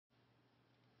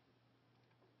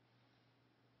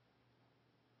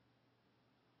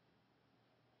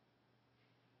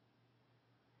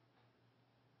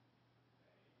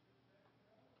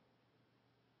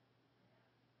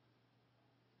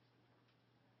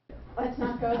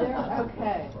not go there?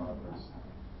 Okay.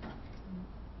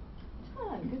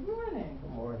 John, good morning.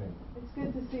 Good morning. It's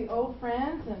good to see old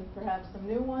friends and perhaps some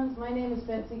new ones. My name is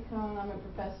Betsy Cohn. I'm a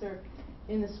professor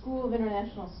in the School of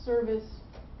International Service,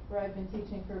 where I've been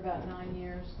teaching for about 9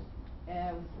 years.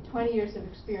 With 20 years of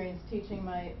experience teaching,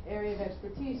 my area of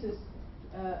expertise is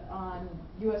on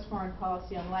U.S. foreign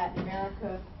policy on Latin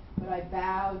America, but I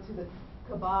bowed to the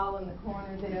cabal in the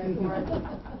corner there who are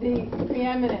the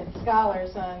preeminent scholars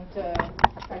and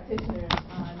practitioners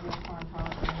on U.S. foreign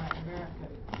policy in Latin America.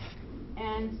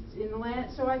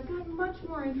 And so I've gotten much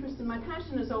more interest, and my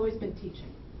passion has always been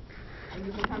teaching. And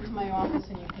you can come to my office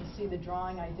and you can see the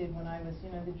drawing I did when I was,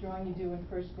 the drawing you do in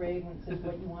first grade when it says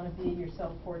what you want to be, your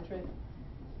self-portrait.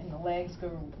 And the legs go,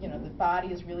 the body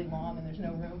is really long and there's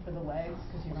no room for the legs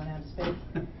because you run out of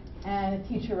space. And a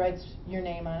teacher writes your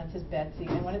name on it, it says Betsy.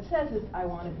 And what it says is, I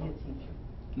want to be a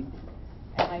teacher.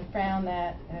 And I found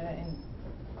that in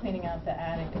cleaning out the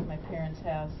attic of my parents'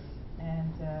 house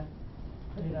and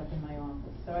put it up in my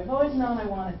office. So I've always known I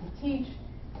wanted to teach.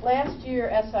 Last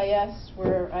year, SIS,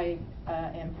 where I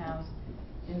am housed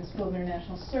in the School of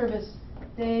International Service,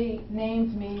 they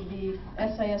named me the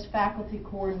SIS Faculty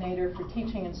Coordinator for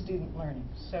Teaching and Student Learning.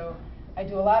 So I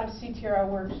do a lot of CTRL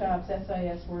workshops,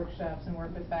 SIS workshops, and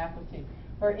work with faculty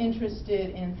who are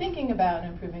interested in thinking about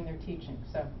and improving their teaching.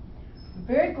 So I'm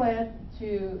very glad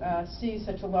to see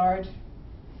such a large,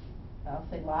 I'll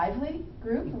say lively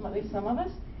group, at least some of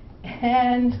us.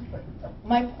 And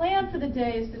my plan for the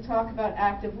day is to talk about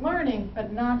active learning,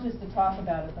 but not just to talk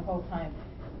about it the whole time,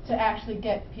 to actually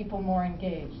get people more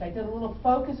engaged. I did a little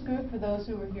focus group for those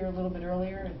who were here a little bit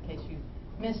earlier, in case you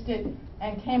missed it,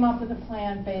 and came up with a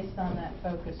plan based on that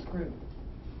focus group.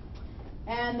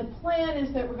 And the plan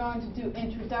is that we're going to do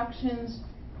introductions.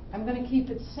 I'm going to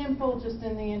keep it simple just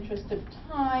in the interest of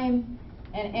time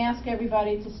and ask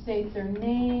everybody to state their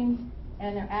name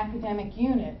and their academic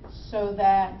unit so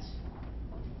that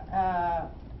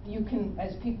you can,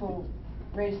 as people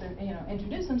raise their,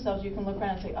 introduce themselves, you can look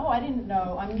around and say, oh, I didn't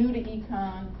know, I'm new to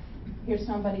econ. Here's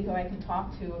somebody who I can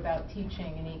talk to about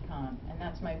teaching in econ, and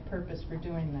that's my purpose for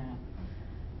doing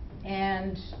that.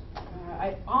 And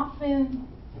I often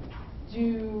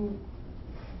do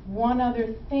one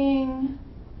other thing.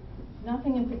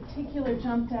 Nothing in particular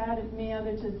jumped out at me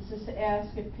other than just to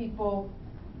ask if people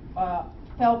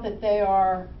felt that they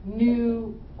are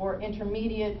new or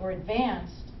intermediate or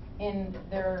advanced in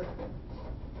their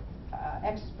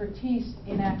expertise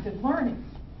in active learning.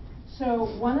 So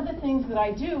one of the things that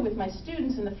I do with my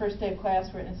students in the first day of class,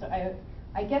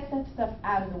 I get that stuff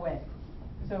out of the way.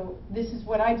 So this is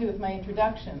what I do with my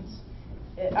introductions.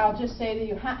 I'll just say to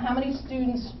you, how many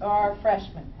students are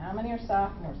freshmen? How many are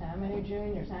sophomores? How many are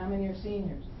juniors? How many are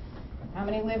seniors? How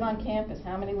many live on campus?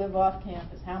 How many live off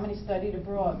campus? How many studied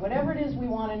abroad? Whatever it is we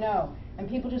want to know. And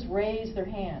people just raise their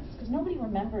hands, because nobody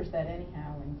remembers that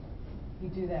anyhow when you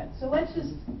do that. So let's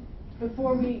just,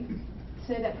 before we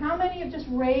say that, how many have just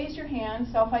raised your hand,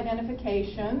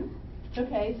 self-identification? It's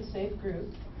okay, it's a safe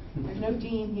group. There's no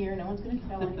dean here, no one's going to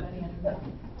tell anybody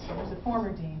anything. There's a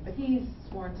former dean, but he's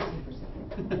sworn to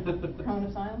secrecy. Cone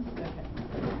of silence?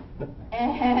 Okay.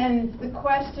 And the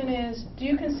question is, do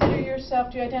you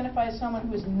identify as someone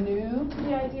who is new to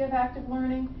the idea of active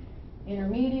learning,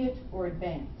 intermediate, or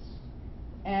advanced?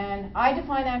 And I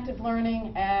define active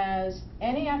learning as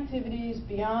any activities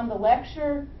beyond the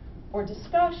lecture or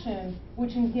discussion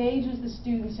which engages the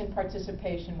students in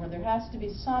participation, where there has to be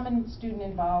some student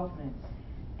involvement.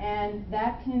 And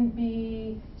that can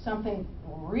be something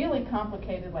really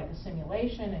complicated like a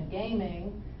simulation and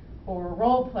gaming or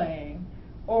role-playing,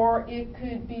 or it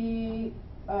could be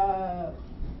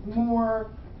more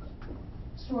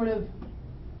sort of,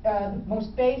 the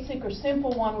most basic or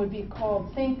simple one would be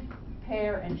called think,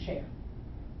 pair, and share,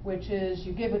 which is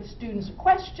you give the students a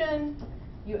question,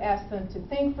 you ask them to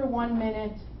think for 1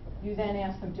 minute, you then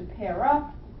ask them to pair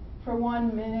up for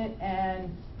 1 minute and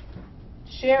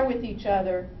share with each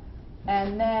other,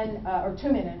 and then, or 2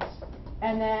 minutes,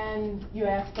 and then you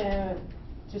ask them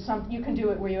you can do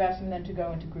it where you ask them then to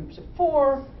go into groups of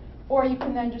 4, or you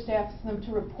can then just ask them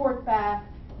to report back,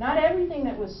 not everything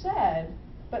that was said,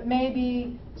 but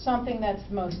maybe something that's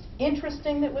most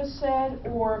interesting that was said,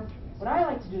 or what I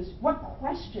like to do is, what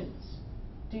questions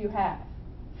do you have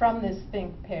from this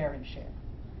think, pair, and share?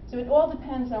 So it all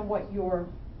depends on what your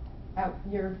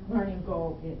learning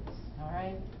goal is, all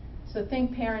right? So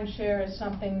think, pair, and share is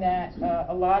something that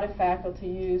a lot of faculty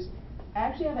use. I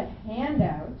actually have a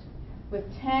handout with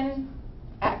 10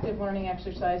 active learning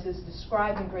exercises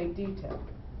described in great detail.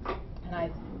 And I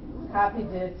copied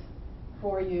it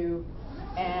for you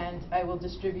And I will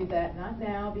distribute that, not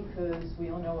now, because we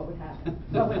all know what would happen.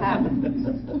 What would happen?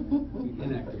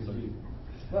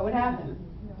 What would happen?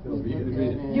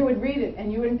 You would read it,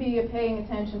 and you wouldn't be paying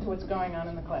attention to what's going on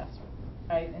in the classroom,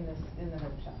 right, in the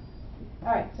workshop.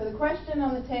 All right, so the question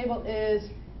on the table is,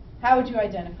 how would you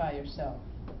identify yourself?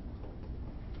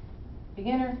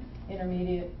 Beginner,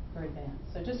 intermediate, or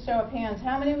advanced? So just show of hands,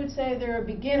 how many would say they're a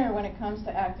beginner when it comes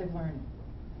to active learning?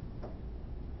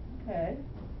 Okay.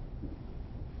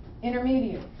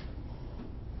 Intermediate.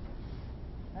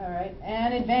 All right,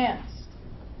 and advanced.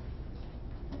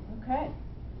 Okay,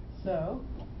 so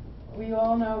we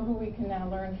all know who we can now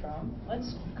learn from.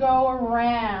 Let's go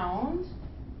around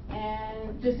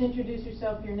and just introduce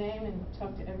yourself, your name, and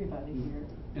talk to everybody here.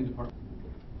 In department.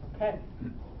 Okay.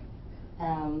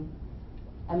 I'm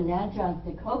an adjunct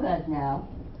at COGAD now,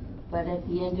 but at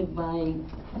the end of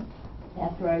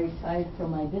after I retired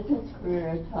from my business career,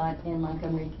 I taught in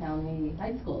Montgomery County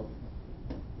high schools,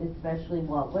 especially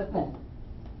Walt Whitman.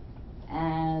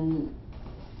 And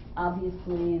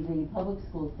obviously the public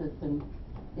school system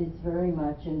is very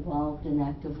much involved in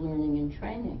active learning and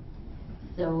training.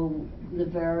 So the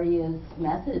various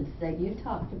methods that you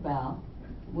talked about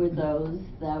were those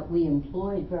that we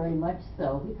employed very much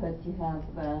so, because you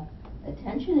have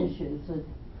attention issues with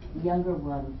younger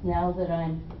ones. Now that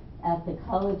I'm at the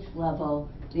college level,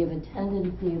 we have a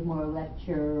tendency of more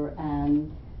lecture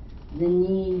and the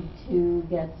need to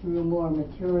get through more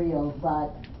material,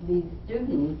 but these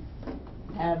students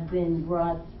have been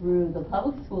brought through the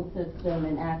public school system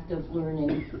in active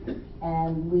learning,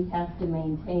 and we have to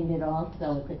maintain it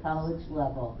also at the college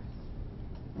level.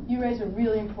 You raise a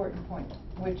really important point,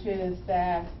 which is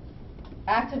that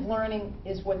active learning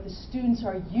is what the students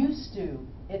are used to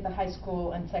at the high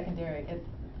school and secondary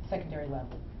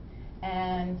level,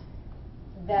 and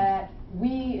that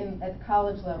we at the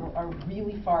college level are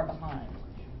really far behind.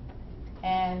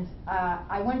 And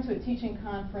I went to a teaching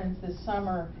conference this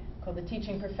summer called The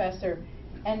Teaching Professor,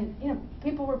 and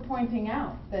people were pointing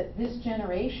out that this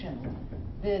generation,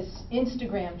 this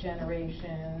Instagram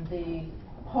generation, the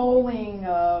polling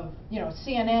of,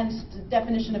 CNN's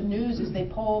definition of news is they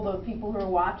poll the people who are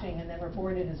watching and then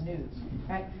report it as news,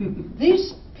 right?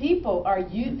 These people are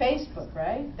Facebook,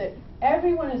 right? That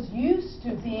everyone is used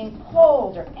to being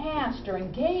polled or asked or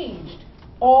engaged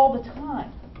all the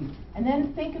time. And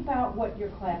then think about what your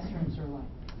classrooms are like.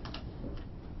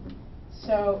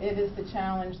 So it is the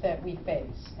challenge that we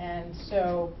face. And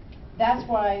so that's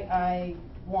why I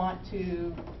want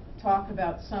to talk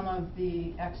about some of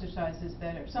the exercises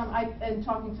that are I'm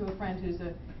talking to a friend who's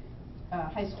a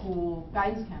high school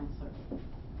guidance counselor,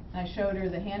 and I showed her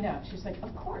the handout. She's like,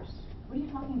 of course, what are you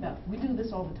talking about? We do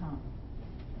this all the time.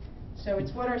 So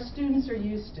it's what our students are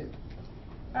used to.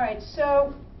 All right,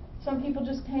 so some people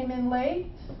just came in late.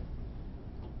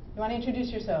 You want to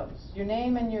introduce yourselves, your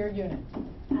name and your unit.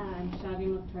 I'm Shadi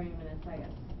Mukhtaria Minnesota.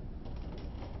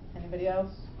 Anybody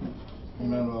else?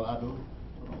 Emmanuel Ado,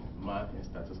 Math and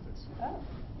Statistics. Oh,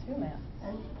 two math.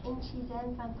 And Inchi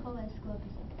from Kobe School of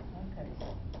Business. Okay,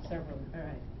 several, all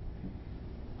right.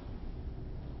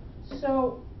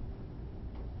 So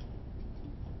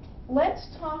let's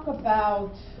talk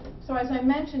about, so as I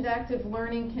mentioned, active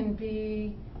learning can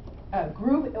be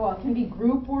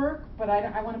group work, but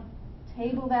I want to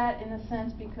table that in a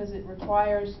sense because it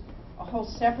requires a whole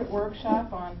separate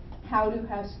workshop on how to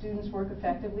have students work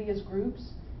effectively as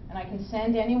groups. And I can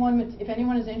send anyone, if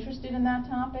anyone is interested in that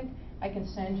topic, I can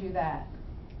send you that.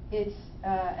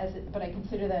 But I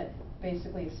consider that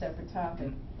basically a separate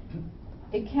topic.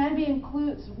 It can be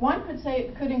one could say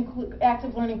it could include,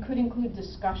 active learning could include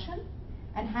discussion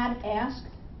and how to ask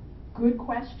good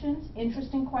questions,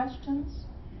 interesting questions.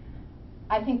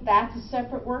 I think that's a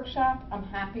separate workshop. I'm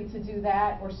happy to do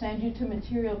that, or send you to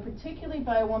material, particularly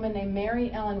by a woman named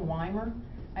Mary Ellen Weimer.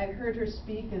 I've heard her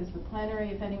speak as the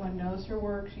plenary, if anyone knows her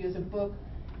work. She has a book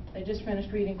I just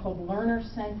finished reading called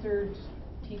Learner-Centered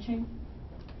Teaching.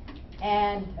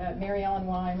 And Mary Ellen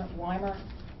Weimer,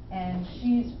 and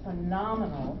she's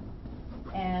phenomenal.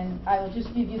 And I will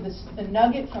just give you the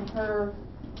nugget from her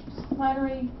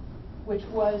plenary, which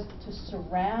was to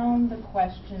surround the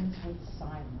questions with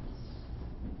silence.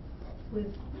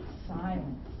 With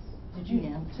silence. Did you?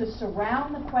 Yeah. To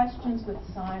surround the questions with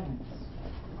silence.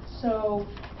 So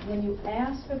when you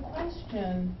ask a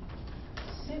question,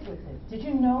 sit with it. Did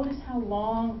you notice how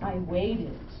long I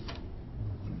waited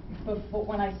before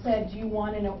when I said, do you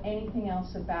want to know anything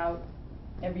else about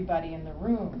everybody in the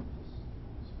room?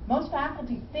 Most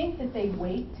faculty think that they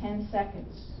wait 10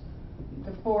 seconds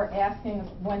before asking,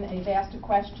 when they've asked a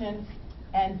question,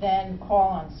 and then call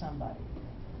on somebody.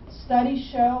 Studies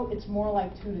show it's more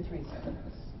like 2 to 3 seconds.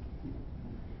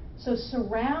 So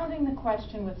surrounding the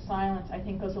question with silence, I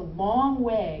think, goes a long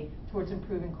way towards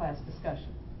improving class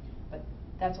discussion. But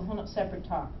that's a whole separate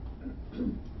talk.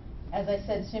 As I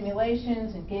said,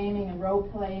 simulations and gaming and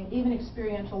role-playing, even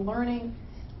experiential learning,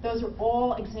 those are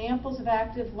all examples of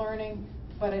active learning,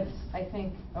 but it's, I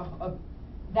think,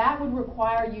 that would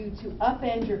require you to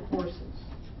upend your courses.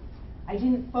 I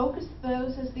didn't focus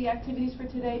those as the activities for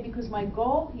today because my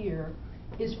goal here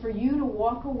is for you to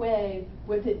walk away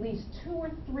with at least 2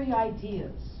 or 3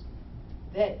 ideas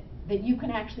that you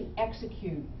can actually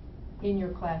execute in your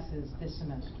classes this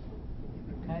semester.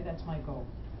 Okay, that's my goal.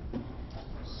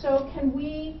 So can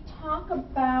we talk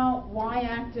about why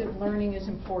active learning is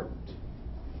important?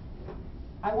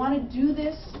 I want to do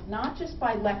this not just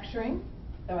by lecturing,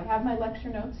 though I have my lecture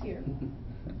notes here,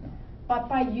 but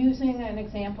by using an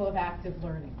example of active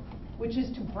learning, which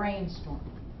is to brainstorm.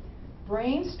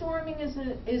 Brainstorming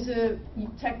is a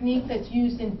technique that's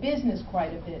used in business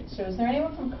quite a bit. So is there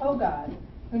anyone from COGOD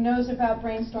who knows about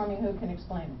brainstorming who can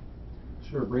explain it?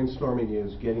 Sure. Brainstorming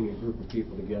is getting a group of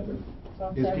people together.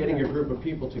 So Is getting a group of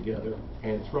people together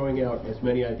and throwing out as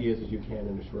many ideas as you can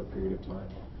in a short period of time.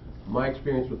 My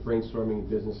experience with brainstorming in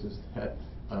business is that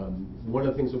one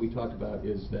of the things that we talk about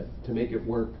is that to make it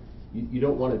work, you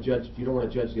don't want to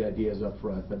judge the ideas up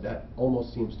front, but that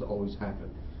almost seems to always happen.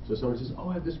 So someone says, "Oh,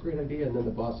 I have this great idea," and then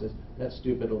the boss says, "That's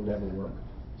stupid, it'll never work."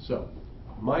 So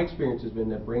my experience has been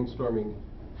that brainstorming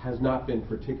has not been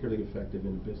particularly effective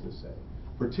in a business setting,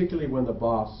 particularly when the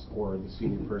boss or the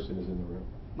senior person is in the room.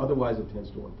 Otherwise, it tends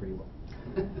to work pretty well.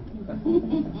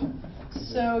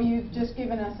 So you've just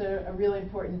given us a really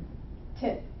important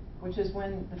tip, which is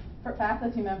when the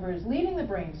faculty member is leading the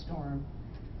brainstorm,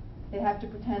 they have to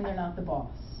pretend they're not the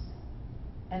boss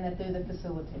and that they're the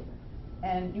facilitator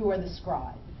and you are the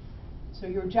scribe. So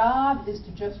your job is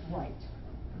to just write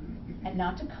and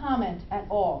not to comment at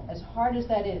all, as hard as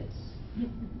that is.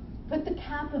 Put the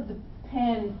cap of the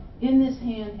pen in this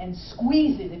hand and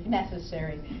squeeze it if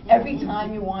necessary every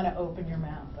time you want to open your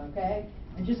mouth, okay?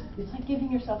 And just, it's like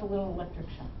giving yourself a little electric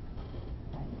shock.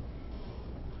 Okay?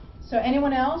 So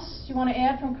anyone else you want to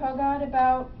add from COGOD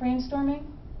about brainstorming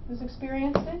who's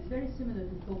experienced it? It's very similar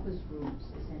to focus groups,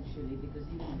 essentially, because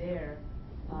even there,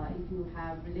 if you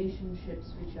have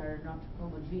relationships which are not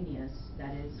homogeneous,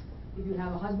 that is, if you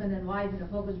have a husband and wife in a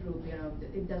focus group, you know,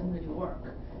 it doesn't really work.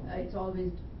 It's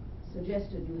always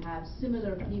suggested you have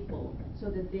similar people so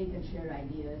that they can share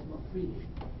ideas more freely.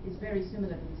 It's very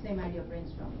similar to the same idea of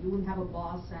brainstorming. You wouldn't have a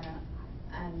boss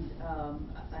and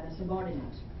a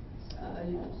subordinate.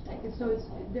 So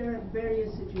there are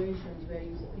various situations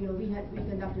where we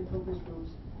conducted focus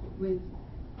groups with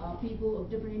people of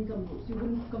different income groups. You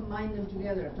wouldn't combine them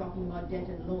together talking about debt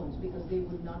and loans because they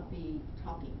would not be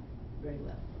talking very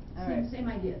well. All right. Same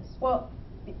ideas. Well,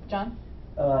 John?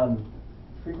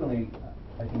 Frequently,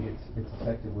 I think it's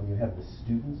effective when you have the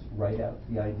students write out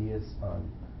the ideas on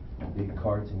big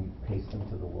cards and you paste them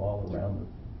to the wall around them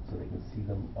so they can see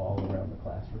them all around the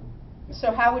classroom.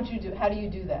 So how do you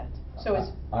do that? So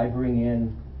it's I bring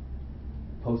in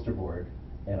poster board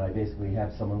and I basically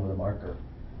have someone with a marker,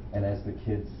 and as the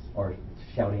kids are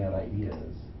shouting out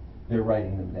ideas, they're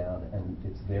writing them down, and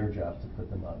it's their job to put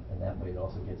them up, and that way it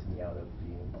also gets me out of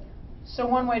being. So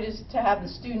one way is to have the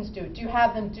students do it. Do you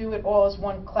have them do it all as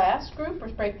one class group or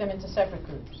break them into separate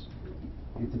groups?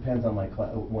 It depends on my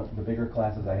class. The bigger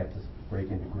classes I have to break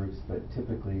into groups, but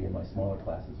typically in my smaller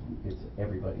classes it's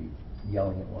everybody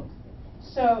yelling at once.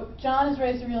 So John has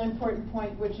raised a really important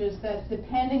point, which is that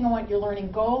depending on what your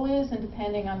learning goal is and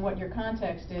depending on what your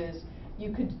context is,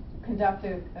 you could conduct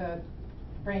a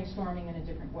brainstorming in a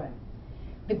different way.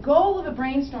 The goal of a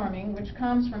brainstorming, which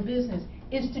comes from business,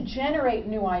 is to generate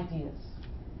new ideas.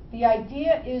 The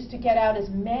idea is to get out as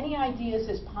many ideas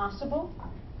as possible,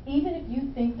 even if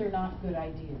you think they're not good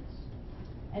ideas.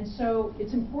 And so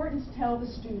it's important to tell the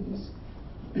students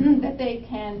that they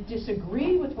can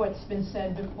disagree with what's been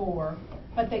said before,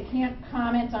 but they can't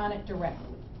comment on it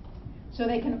directly. So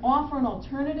they can offer an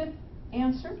alternative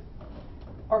answer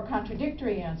or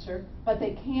contradictory answer, but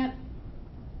they can't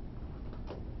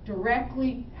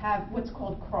directly have what's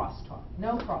called crosstalk.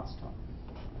 No crosstalk.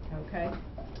 Okay?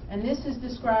 And this is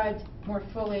described more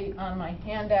fully on my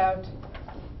handout,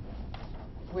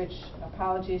 which,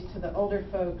 apologies to the older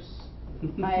folks,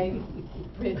 I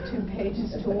read 2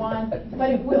 pages to 1,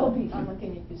 but it will be. I'm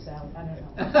looking at you, Sally. I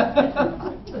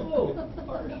don't know.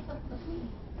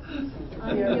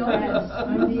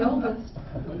 I'm the oldest.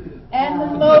 And the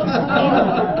most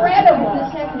incredible.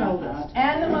 The second oldest.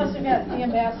 And the most, the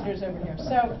ambassadors over here.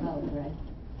 So,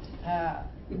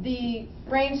 the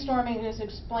brainstorming is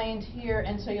explained here,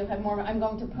 and so you'll have more. I'm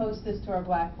going to post this to our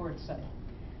Blackboard site.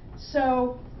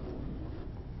 So,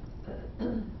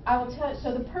 I will tell you,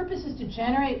 so the purpose is to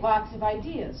generate lots of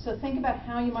ideas. So think about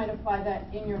how you might apply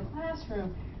that in your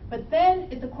classroom. But then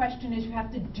the question is you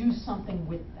have to do something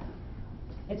with them.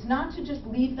 It's not to just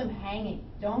leave them hanging.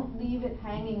 Don't leave it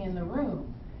hanging in the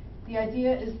room. The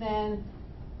idea is then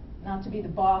not to be the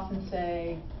boss and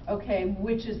say, okay,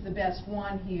 which is the best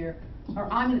one here,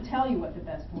 or I'm going to tell you what the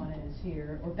best one is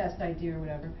here, or best idea or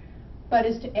whatever, but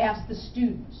is to ask the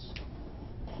students.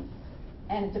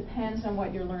 And it depends on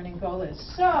what your learning goal is.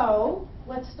 So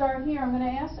let's start here. I'm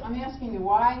asking you,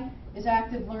 why is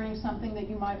active learning something that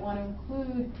you might want to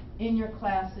include in your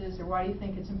classes, or why do you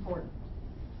think it's important?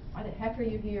 Why the heck are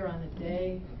you here on the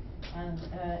day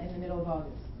in the middle of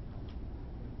August?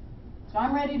 So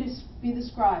I'm ready to be the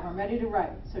scribe. I'm ready to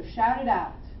write. So shout it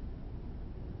out.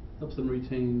 Helps them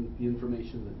retain the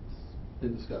information that's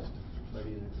been discussed by the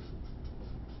interview.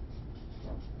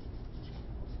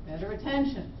 Better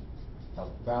attention.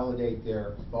 Help validate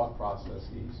their thought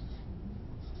processes.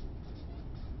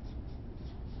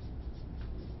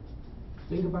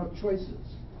 Think about choices.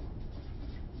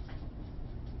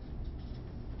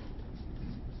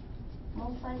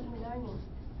 More fun in learning.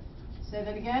 Say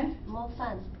that again. More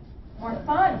fun. More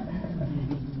fun.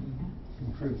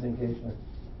 Improves engagement.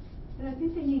 And I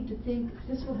think they need to think,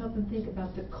 this will help them think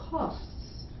about the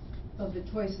costs of the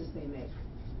choices they make.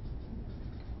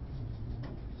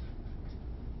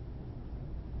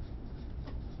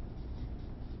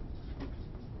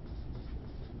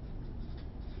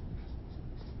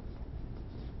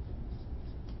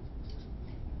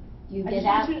 You get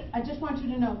out. I just want you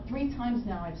to know 3 times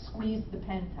now I've squeezed the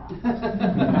pen top.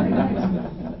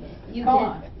 You Go get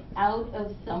on. out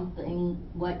of something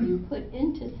what you put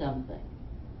into something.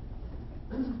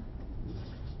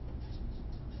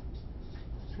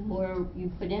 The more you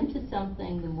put into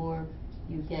something, the more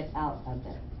you get out of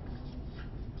it.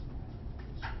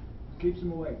 Keeps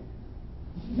them awake.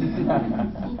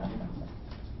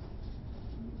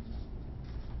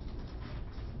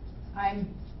 I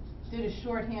did a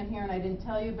shorthand here and I didn't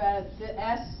tell you about it. The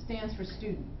S stands for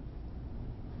student.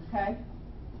 Okay?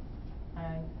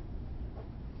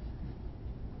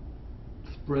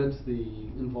 Spreads the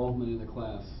involvement in the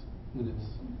class. When it's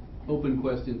open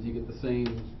questions, you get the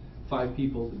same 5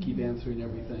 people that keep answering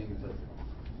everything, but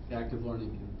active learning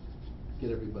can get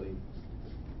everybody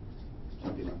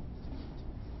jumping up.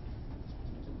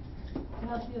 It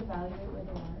helps you evaluate where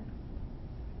they are.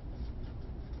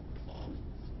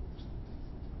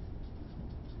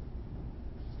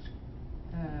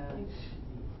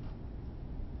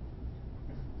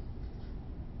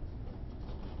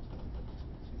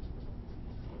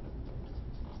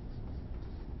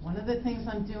 One of the things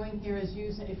I'm doing here is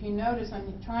using, if you notice,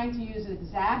 I'm trying to use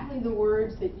exactly the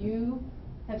words that you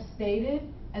have stated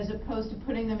as opposed to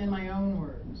putting them in my own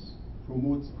words.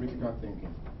 Promotes critical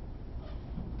thinking.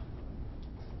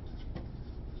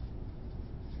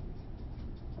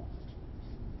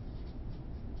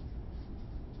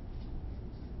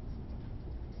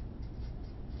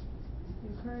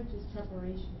 Encourages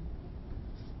preparation.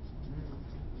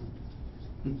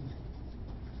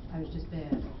 I was just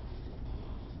bad.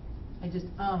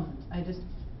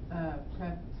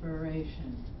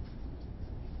 Preparation.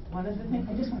 One of the things,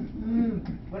 I just went,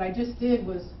 What I just did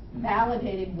was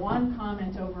validated one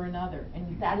comment over another,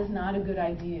 and that is not a good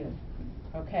idea.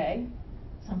 Okay?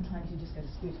 Sometimes you just gotta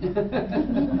squeeze it.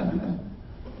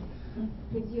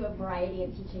 Gives you a variety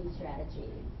of teaching strategies.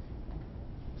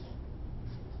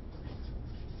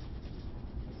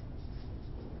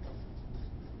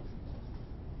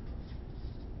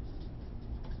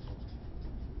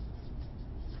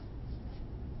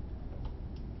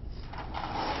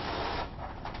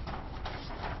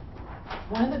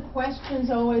 One of the questions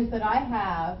always that I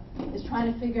have is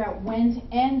trying to figure out when to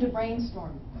end a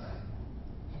brainstorm.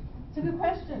 It's a good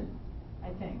question, I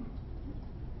think.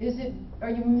 Are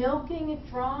you milking it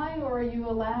dry, or are you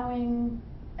allowing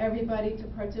everybody to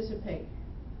participate?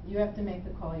 You have to make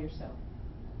the call yourself.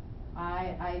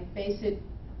 I base it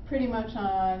pretty much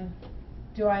on,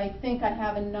 do I think I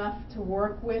have enough to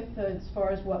work with as far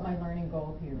as what my learning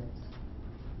goal here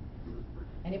is?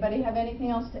 Anybody have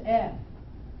anything else to add?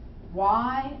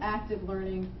 Why active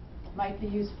learning might be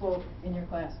useful in your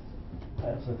classes? I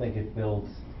also think it builds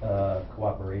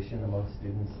cooperation among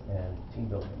students and team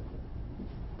building.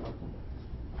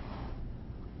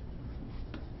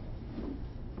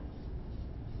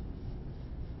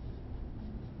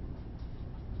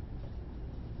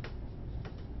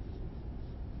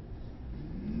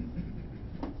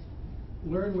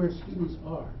 Learn where students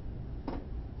are.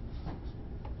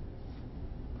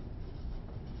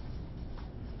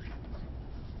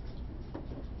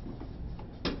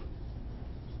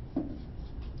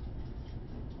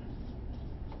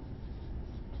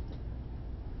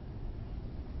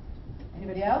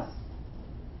 Anybody else?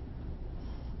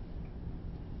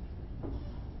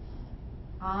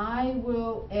 I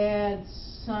will add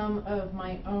some of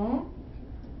my own,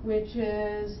 which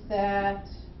is that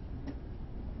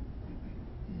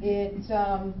it,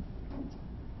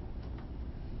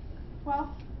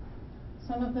 well,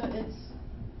 some of the,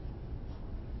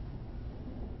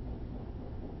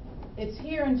 it's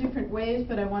here in different ways,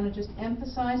 but I want to just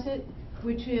emphasize it,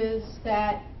 which is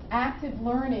that active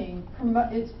learning,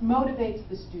 it motivates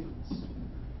the students.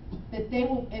 That they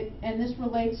will, and this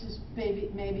relates to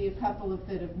maybe a couple of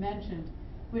that have mentioned,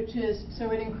 which is,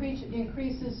 so it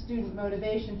increases student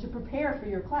motivation to prepare for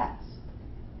your class.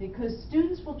 Because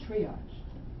students will triage.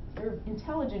 They're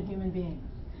intelligent human beings.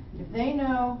 If they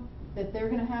know that they're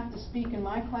going to have to speak in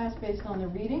my class based on the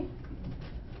reading,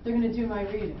 they're going to do my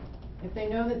reading. If they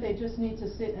know that they just need to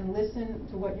sit and listen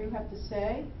to what you have to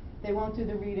say, they won't do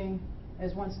the reading.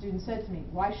 As one student said to me,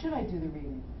 why should I do the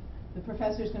reading? The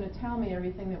professor's going to tell me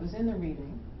everything that was in the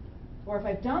reading. Or if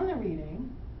I've done the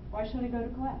reading, why should I go to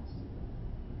class?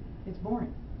 It's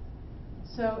boring.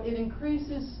 So it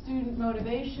increases student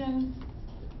motivation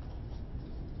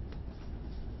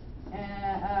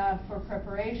for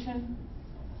preparation,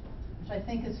 which I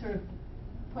think is sort of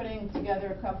putting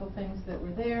together a couple things that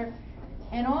were there.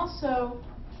 And also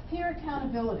peer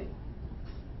accountability,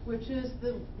 which is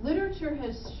the literature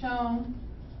has shown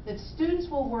that students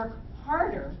will work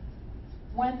harder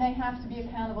when they have to be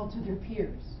accountable to their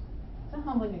peers. It's a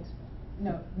humbling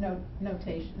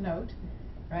note,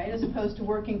 right? As opposed to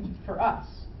working for us.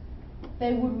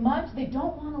 They don't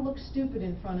want to look stupid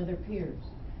in front of their peers.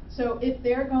 So if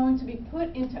they're going to be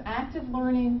put into active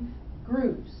learning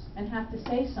groups and have to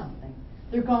say something,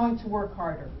 they're going to work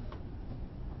harder.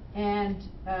 And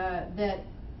that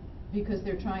because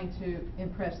they're trying to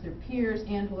impress their peers.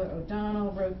 Angela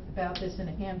O'Donnell wrote about this in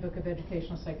a Handbook of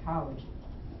Educational Psychology.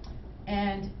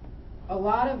 And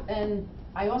and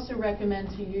I also recommend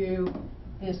to you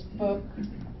this book,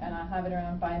 and I have it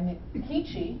around, by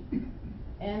McKeachie,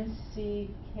 McKeachie,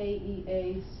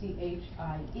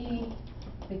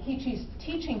 McKeachie's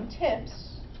Teaching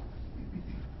Tips.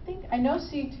 I know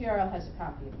CTRL has a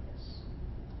copy of this.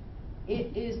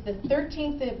 It is the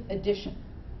 13th edition.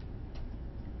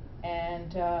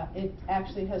 And it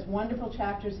actually has wonderful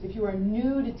chapters. If you are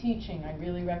new to teaching, I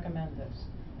really recommend this.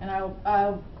 And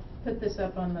I'll put this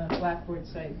up on the Blackboard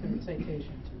site for the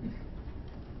citation too.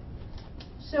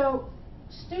 So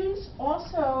students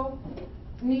also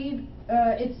need,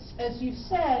 it's as you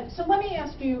said, so let me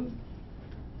ask you,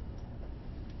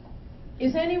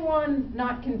 is anyone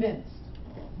not convinced?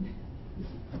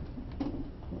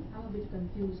 I'm a bit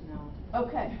confused now.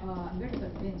 Okay. I'm very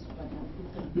convinced, but I'm a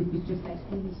bit confused, just like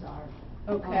students are.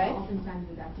 Okay. Oftentimes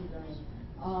with active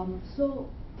learning. So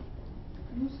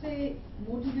you say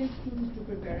motivate students to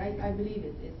prepare. I believe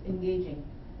it's engaging.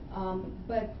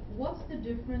 But what's the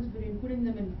difference between putting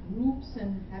them in groups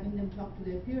and having them talk to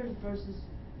their peers versus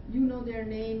you know their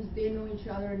names, they know each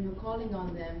other, and you're calling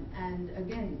on them? And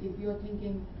again, if you're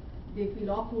thinking they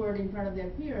feel awkward in front of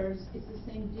their peers, it's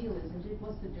the same deal, isn't it?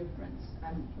 What's the difference?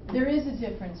 There is a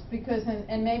difference because,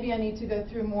 and maybe I need to go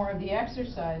through more of the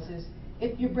exercises.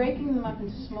 If you're breaking them up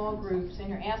into small groups and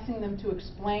you're asking them to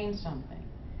explain something,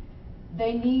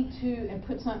 they need to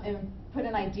put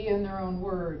an idea in their own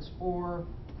words, or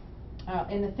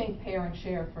in the think, pair, and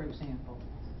share, for example.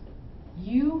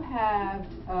 You have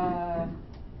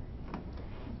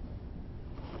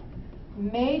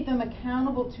made them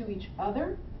accountable to each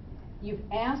other. You've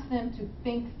asked them to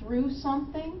think through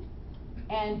something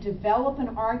and develop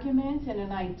an argument and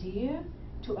an idea,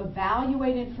 to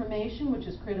evaluate information, which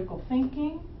is critical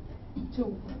thinking.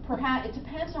 It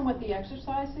depends on what the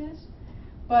exercise is,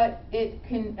 but you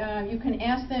can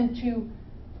ask them to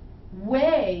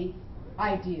weigh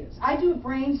ideas. I do a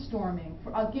brainstorming.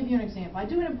 I'll give you an example. I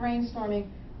do a brainstorming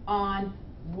on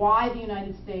why the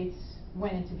United States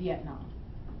went into Vietnam.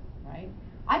 Right?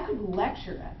 I could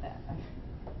lecture at that.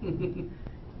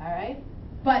 All right?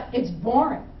 But it's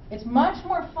boring. It's much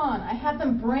more fun. I have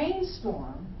them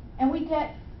brainstorm, and we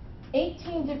get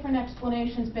 18 different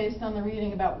explanations based on the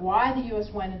reading about why the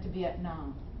U.S. went into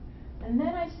Vietnam. And then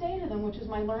I say to them, which is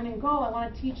my learning goal, I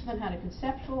want to teach them how to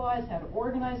conceptualize, how to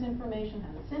organize information,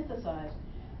 how to synthesize.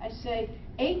 I say,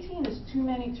 18 is too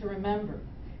many to remember.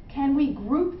 Can we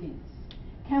group these?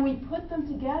 Can we put them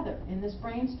together in this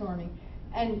brainstorming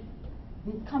and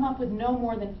come up with no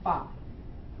more than 5?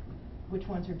 Which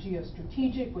ones are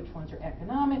geostrategic, which ones are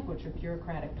economic, which are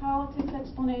bureaucratic politics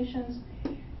explanations.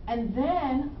 And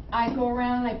then I go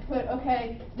around and I put,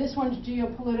 okay, this one's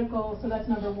geopolitical, so that's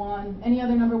number 1. Any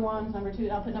other number 1s, number 2,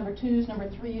 I'll put number 2s, number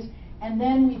 3s. and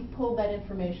then we pull that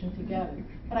information together.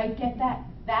 But I get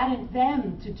that in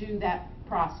them to do that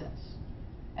process,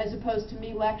 as opposed to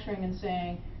me lecturing and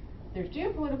saying, there's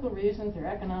geopolitical reasons, there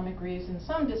are economic reasons,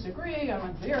 some disagree,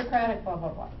 I'm bureaucratic, blah, blah,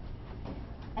 blah.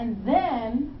 And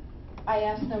then I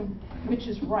ask them, which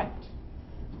is right?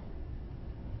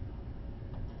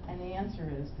 And the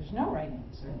answer is, there's no right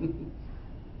answer.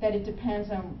 That it depends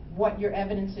on what your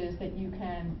evidence is that you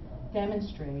can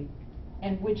demonstrate,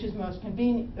 and which is most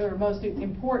convenient, or most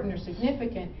important or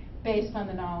significant, based on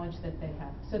the knowledge that they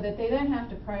have. So that they then have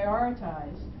to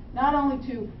prioritize, not only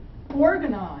to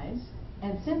organize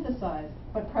and synthesize,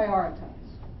 but prioritize.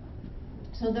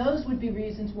 So those would be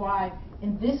reasons why,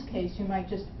 in this case, you might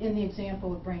just, in the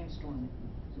example of brainstorming.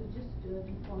 So just to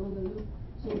follow the loop,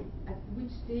 so at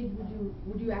which stage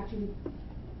would you actually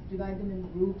divide them in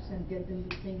groups and get them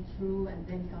to think through and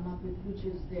then come up with which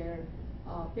is their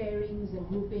pairings and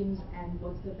groupings and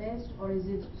what's the best, or is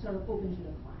it sort of open to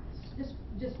the class?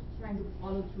 Just trying to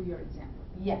follow through your example.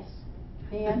 Yes.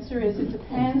 The answer is it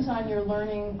depends on your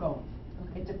learning goal.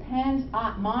 It depends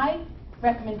on, my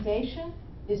recommendation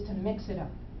is to mix it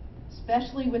up,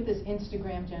 especially with this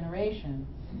Instagram generation,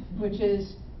 which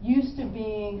is used to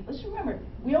being, let's remember,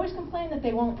 we always complain that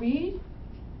they won't read.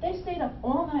 They stayed up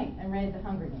all night and read the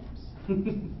Hunger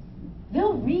Games.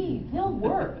 They'll read, they'll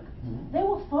work, they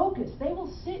will focus, they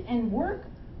will sit and work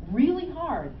really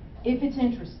hard if it's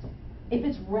interesting, if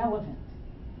it's relevant,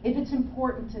 if it's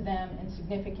important to them and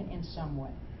significant in some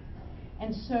way.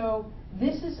 And so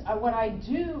this is what I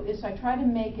do is I try to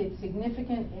make it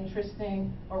significant,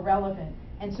 interesting, or relevant.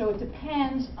 And so it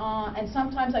depends on, and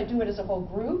sometimes I do it as a whole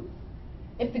group.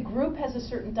 If the group has a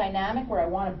certain dynamic where I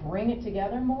want to bring it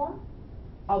together more,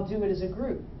 I'll do it as a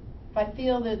group. If I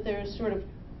feel that there's sort of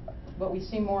what we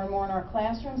see more and more in our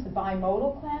classrooms, the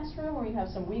bimodal classroom, where you have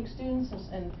some weak students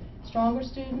and stronger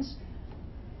students,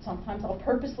 sometimes I'll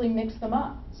purposely mix them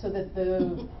up so that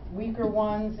the weaker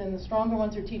ones and the stronger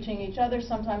ones are teaching each other.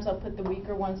 Sometimes I'll put the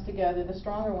weaker ones together, the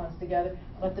stronger ones together,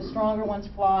 let the stronger ones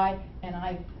fly, and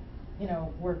I,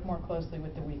 work more closely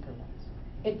with the weaker ones.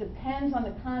 It depends on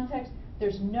the context.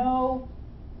 There's no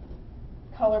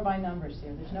color by numbers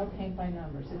here. There's no paint by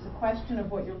numbers. It's a question of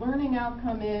what your learning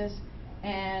outcome is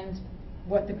and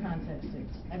what the context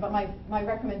is. But my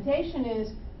recommendation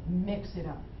is mix it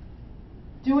up.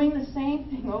 Doing the same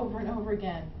thing over and over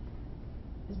again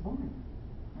is boring,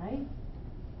 right?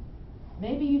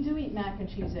 Maybe you do eat mac and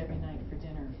cheese every night for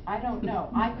dinner. I don't know.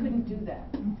 I couldn't do that.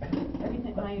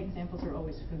 Everything. My examples are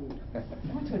always food. I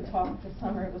went to a talk this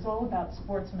summer. It was all about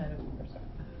sports metaphors.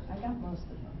 I got most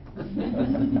of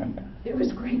them. It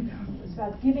was great though. It was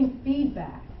about giving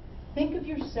feedback. Think of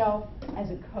yourself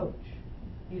as a coach.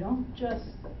 You don't just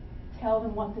tell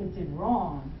them what they did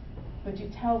wrong, but you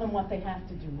tell them what they have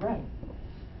to do right.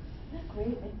 Isn't that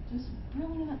great?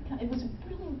 It was a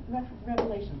brilliant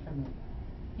revelation for me.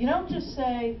 You don't just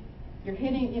say you're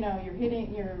hitting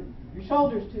your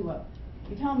shoulders too low.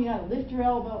 You tell them you got to lift your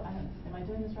elbow. Am I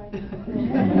doing this right?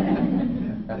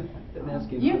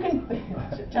 You can,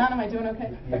 John. Am I doing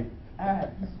okay? All right.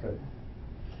 Good.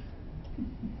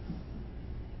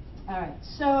 All right.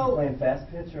 So. You playing fast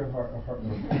pitch or baseball?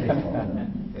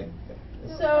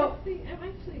 So I'm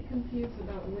actually confused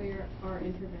about where our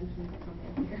interventions come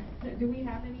in here. Do we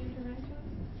have any interventions?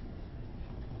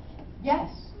 Yes.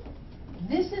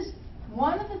 This is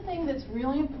one of the things that's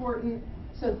really important.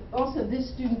 So also this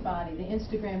student body, the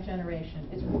Instagram generation,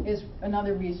 is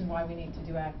another reason why we need to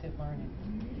do active learning.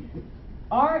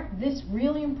 This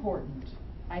really important,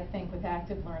 I think, with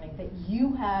active learning, that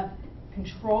you have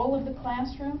control of the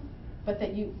classroom, but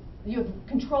that you have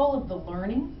control of the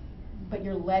learning, but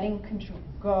you're letting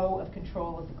go of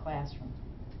control of the classroom,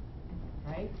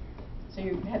 right? So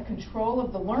you have control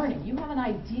of the learning. You have an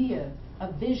idea,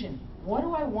 a vision. What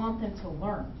do I want them to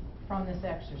learn from this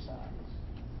exercise?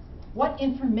 What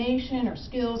information or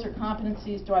skills or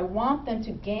competencies do I want them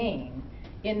to gain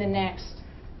in the next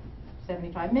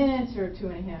 75 minutes or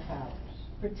 2.5 hours?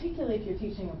 Particularly if you're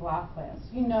teaching a block class.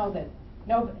 You know that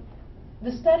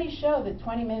the studies show that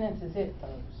 20 minutes is it,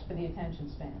 folks, for the attention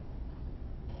span.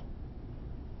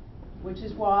 Which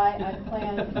is why I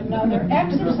planned another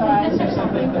exercise or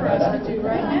something for us to do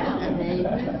right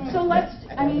now. So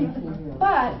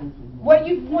but what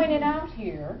you've pointed out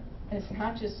here, and it's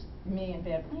not just me and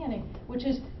bad planning, which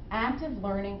is active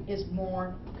learning is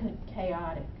more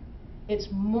chaotic. It's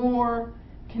more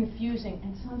confusing,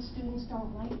 and some students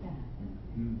don't like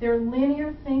that. They're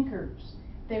linear thinkers.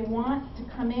 They want to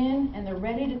come in and they're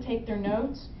ready to take their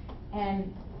notes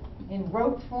and in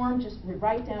rote form just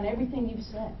write down everything you've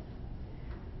said.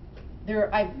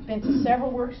 I've been to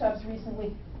several workshops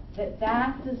recently that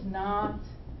does not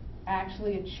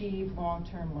actually achieve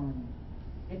long-term learning.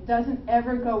 It doesn't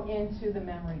ever go into the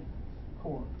memory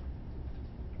core.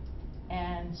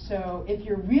 And so if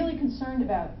you're really concerned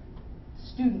about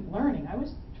student learning, I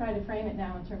always try to frame it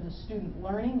now in terms of student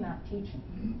learning, not teaching.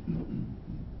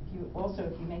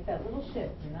 If you make that little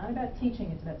shift, you're not about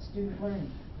teaching, it's about student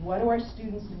learning. What do our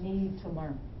students need to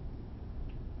learn?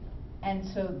 And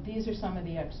so these are some of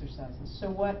the exercises. So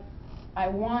what I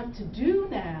want to do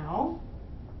now,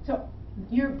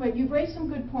 but you've raised some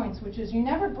good points, which is you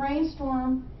never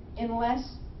brainstorm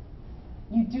unless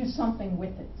you do something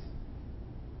with it.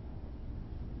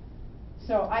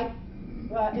 So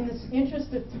in the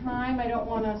interest of time, I don't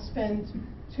want to spend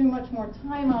too much more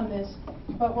time on this,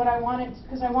 but what I wanted,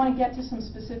 because I want to get to some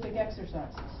specific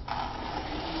exercises.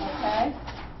 Okay?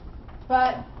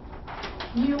 But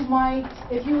you might,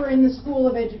 if you were in the School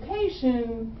of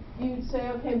Education, you'd say,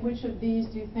 okay, which of these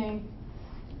do you think,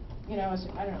 I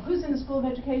don't know, who's in the School of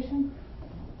Education?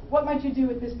 What might you do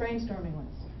with this brainstorming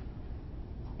list?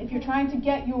 If you're trying to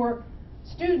get your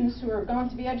students who are going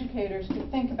to be educators to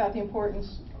think about the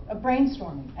importance of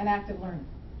brainstorming and active learning.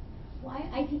 Well,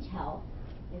 I teach health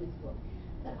in the school,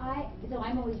 but so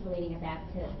I'm always relating it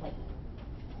back to like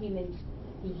human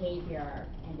behavior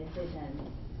and decisions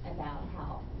about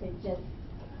health. So just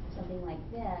something like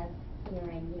this,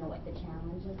 hearing what the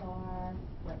challenges are,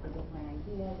 what the different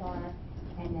ideas are,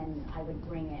 and then I would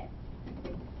bring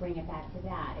it back to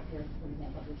that. If you're, for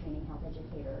example, if you're training health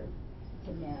educators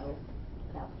to know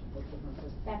about people's different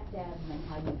perspectives and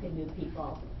how you can move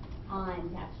people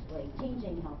on to actually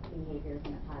changing health behaviors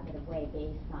in a positive way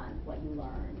based on what you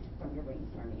learned from your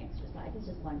brainstorming exercise. It's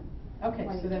just one. Okay,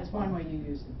 so that's one way you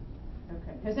use it.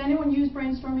 Okay. Has anyone used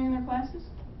brainstorming in their classes?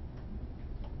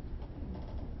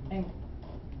 And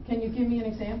can you give me an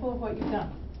example of what you've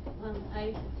done?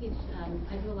 I teach,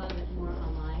 I do a lot of it more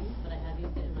online, but I have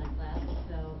used it in my class.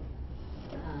 So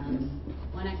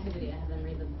one activity, I have them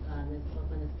read this book,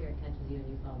 When the Spirit Catches You and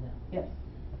You Fall Down. Yes.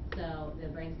 So the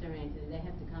brainstorming activity, they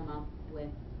have to come up with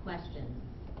questions.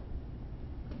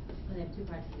 Well, they have two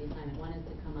parts to the assignment. One is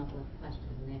to come up with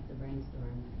questions, and they have to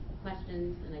brainstorm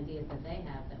questions and ideas that they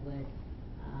have that would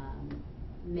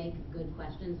make good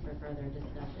questions for further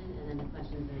discussion, and then the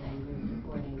questions are then grouped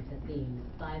according to themes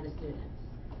by the students.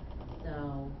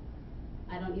 So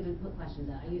I don't even put questions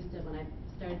out. I used to, when I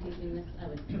started teaching this, I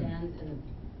would stand in the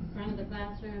front of the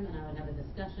classroom and I would have a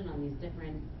discussion on these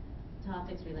different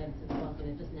topics related to the book, and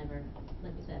it just never,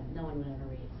 like you said, no one would ever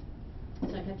read.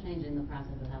 So I kept changing the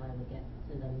process of how I would get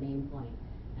to the main point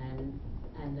and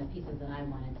the pieces that I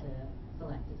wanted to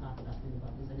select to talk about from the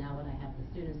book. And so now what I have the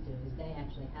students do is they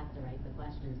actually have to write the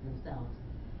questions themselves.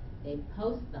 They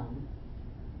post them,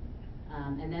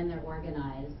 and then they're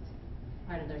organized.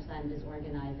 Part of their assignment is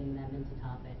organizing them into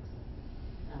topics,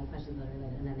 questions that are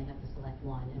related, and then they have to select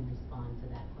one and respond to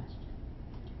that question.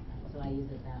 So I use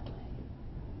it that way.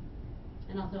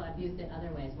 And also I've used it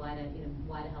other ways. Why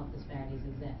do health disparities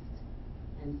exist?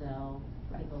 And so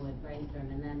people would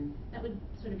brainstorm, and then that would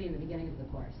sort of be in the beginning of the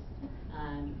course.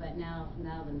 But now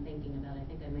that I'm thinking about it, I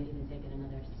think I might even take it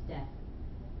another step,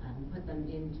 put them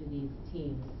into these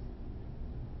teams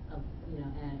of,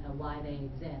 and why they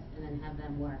exist, and then have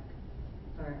them work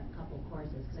for a couple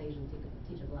courses, because I usually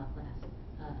teach a block class,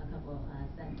 a couple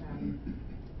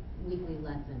weekly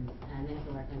lessons, and they have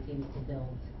to work on teams to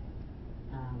build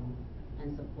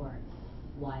and support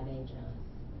why they chose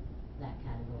that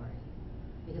category.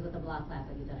 Because with the block class,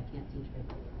 like you said, I can't teach for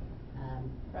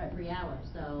 3 hours.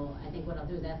 So I think what I'll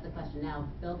do is ask the question now,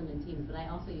 build them in teams, but I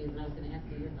also use, and I was going to ask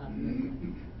you your thoughts on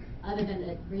this, other than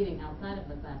reading outside of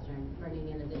the classroom, bringing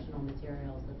in additional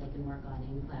materials that they can work on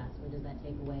in class, or does that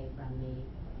take away from the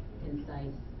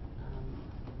concise,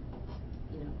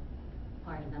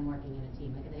 part of them working in a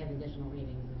team? Like if they have additional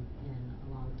readings in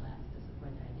a long class to support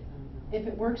their ideas, I don't know. If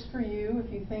it works for you,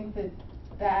 if you think that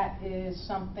that is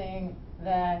something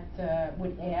that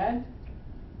would add,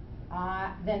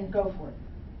 then go for it.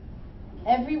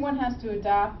 Everyone has to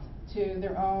adopt to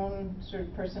their own sort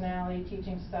of personality,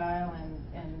 teaching style,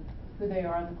 and who they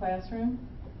are in the classroom.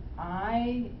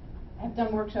 I have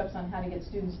done workshops on how to get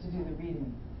students to do the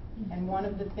reading. And one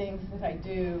of the things that I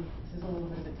do, this is a little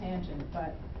bit of a tangent,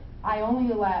 but I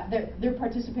only allow, their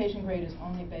participation grade is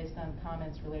only based on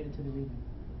comments related to the reading.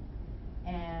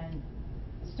 And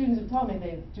students have told me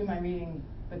they do my reading,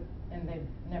 and they've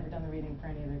never done the reading for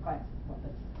any of their classes. Well,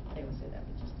 they would say that,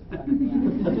 but just to cut me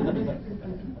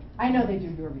out. I know they do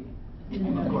your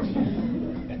reading. Of course.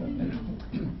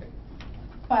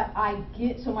 But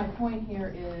so my point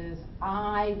here is,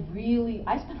 I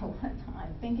spend a lot of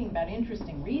time thinking about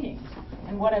interesting readings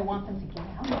and what I want them to get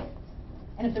out of it.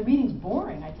 And if the reading's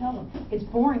boring, I tell them, it's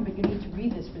boring, but you need to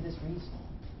read this for this reason.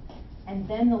 And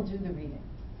then they'll do the reading.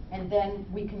 And then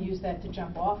we can use that to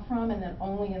jump off from, and then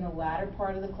only in the latter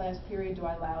part of the class period do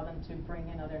I allow them to bring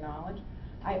in other knowledge.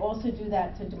 I also do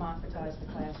that to democratize the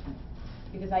classroom.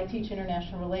 Because I teach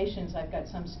international relations, I've got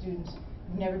some students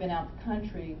who've never been out the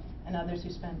country, and others who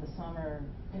spend the summer,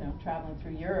 traveling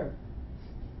through Europe,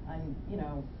 and,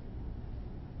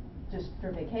 just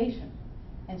for vacation.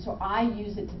 And so I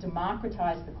use it to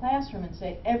democratize the classroom and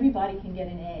say everybody can get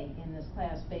an A in this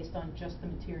class based on just the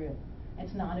material.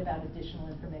 It's not about additional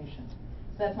information.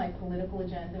 So that's my political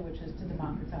agenda, which is to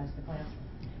democratize the classroom.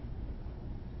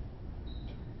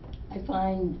 I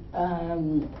find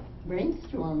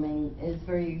brainstorming is a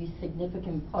very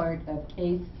significant part of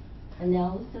case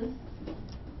analysis.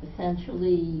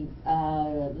 Essentially,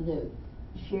 the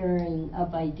sharing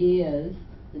of ideas,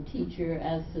 the teacher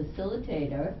as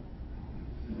facilitator.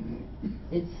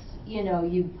 It's,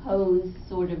 you pose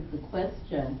sort of the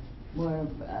question, more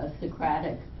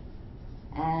Socratic,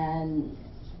 and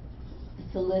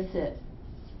solicit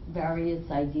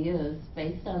various ideas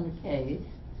based on the case.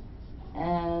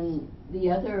 And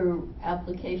the other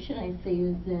application I see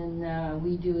is in,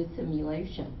 we do a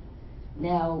simulation.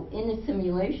 Now, in a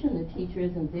simulation, the teacher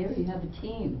isn't there, you have a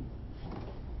team.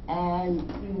 And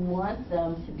you want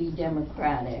them to be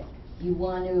democratic. You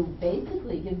want to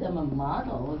basically give them a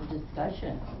model of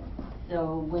discussion.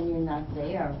 So when you're not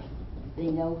there,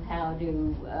 they know how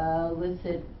to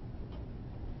elicit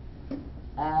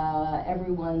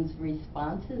everyone's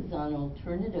responses on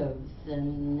alternatives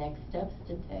and next steps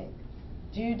to take.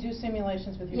 Do you do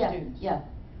simulations with your students? Yeah.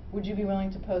 Would you be willing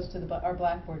to post to our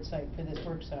Blackboard site for this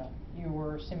workshop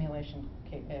your simulation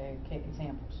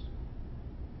examples?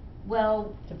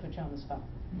 Well, to put you on the spot.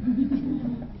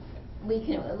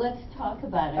 Let's talk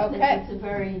about it. Okay. It's a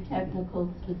very technical,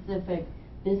 specific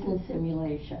business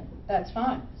simulation. That's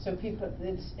fine. So people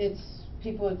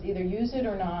either use it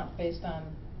or not based on.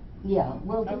 Yeah,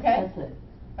 we'll discuss it.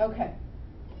 Okay.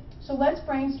 So let's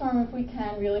brainstorm if we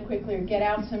can really quickly, or get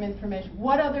out some information.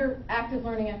 What other active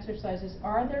learning exercises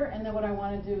are there? And then what I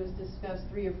want to do is discuss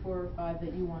 3 or 4 or 5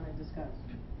 that you want to discuss.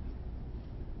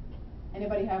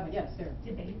 Anybody have it? Yes, Sarah.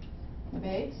 Debate.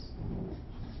 Debates?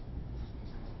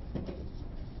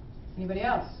 Anybody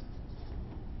else?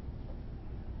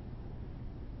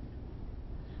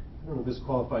 I don't know if this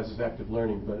qualifies as active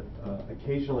learning, but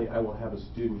occasionally I will have a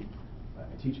student, I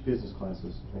teach business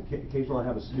classes, and occasionally I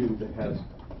have a student that has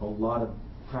a lot of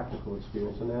practical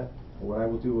experience in that. And what I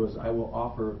will do is I will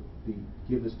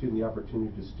give the student the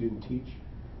opportunity to student teach,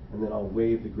 and then I'll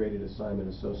waive the graded assignment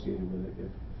associated with it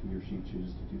if he or she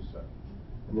chooses to do so.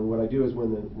 And then what I do is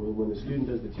when the student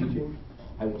does the teaching,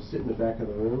 I will sit in the back of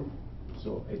the room.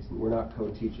 So we're not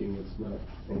co-teaching, it's not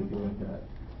anything like that.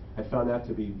 I found that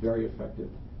to be very effective,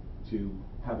 to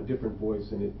have a different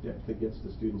voice, and it gets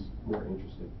the students more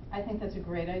interested. I think that's a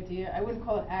great idea. I wouldn't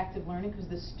call it active learning because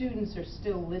the students are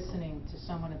still listening to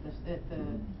someone at the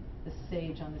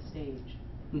sage on the stage.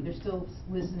 They're still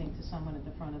listening to someone at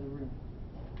the front of the room.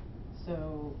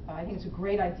 So I think it's a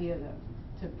great idea, though,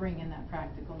 to bring in that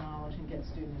practical knowledge and get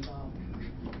students involved.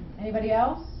 Anybody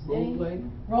else? Role play?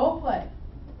 Role play.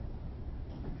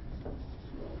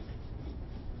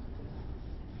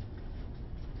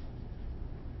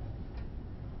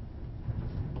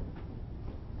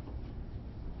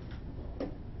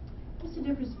 What's the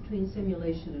difference between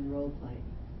simulation and role play?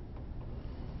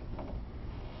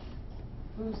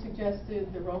 Who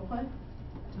suggested the role play?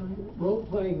 Role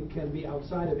playing can be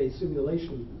outside of a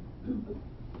simulation.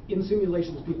 In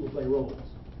simulations, people play roles,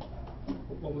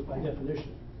 almost by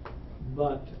definition.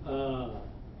 But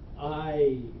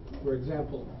I, for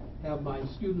example, have my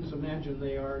students imagine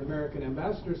they are an American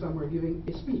ambassador somewhere giving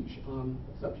a speech on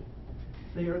a subject.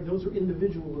 Those are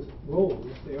individual roles.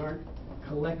 They aren't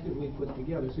collectively put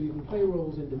together. So you can play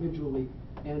roles individually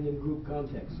and in group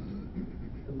context,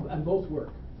 and both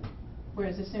work.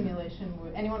 Whereas a simulation,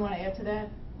 anyone want to add to that?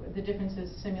 The difference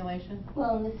is simulation?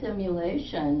 Well, in the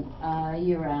simulation,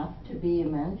 you're asked to be a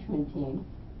management team.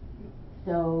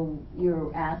 So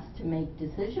you're asked to make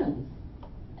decisions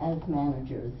as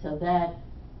managers. So that,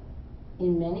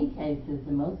 in many cases,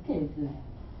 in most cases,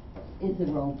 is a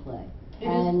role play.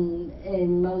 And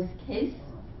in most case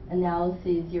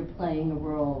analyses, you're playing a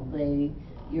role.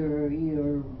 Your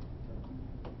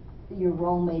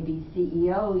role may be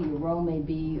CEO, your role may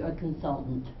be a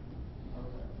consultant.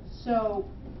 So,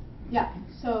 yeah,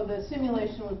 so the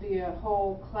simulation would be a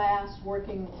whole class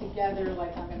working together,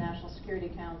 like on the National Security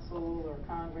Council or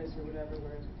Congress or whatever,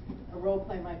 whereas a role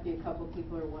play might be a couple of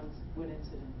people or one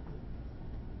incident.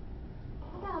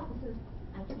 How about, this is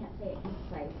I can't say it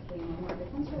concisely anymore, but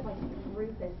some sort of like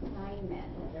group assignment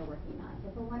that they're working on.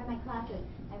 So for one of my classes,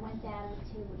 I want them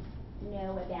to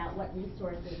know about what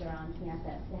resources are on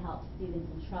campus to help students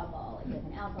in trouble, like with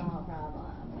an alcohol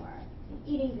problem or an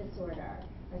eating disorder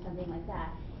or something like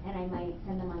that. And I might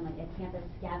send them on like a campus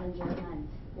scavenger hunt,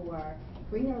 or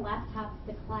bring their laptops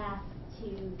to class to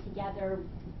together,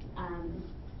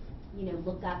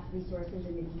 look up resources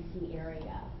in the DC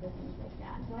area or things like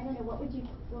that. So I don't know, what would you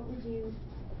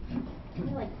kind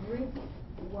of like group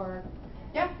work?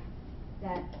 Yeah.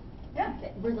 That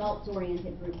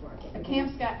results-oriented group work. A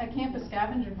campus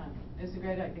scavenger hunt is a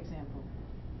great example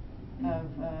of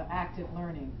active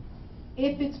learning,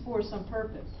 if it's for some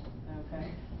purpose.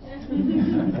 Okay. Just to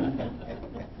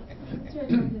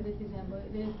return to this example,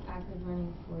 it is active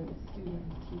learning for the student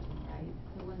who's teaching, right?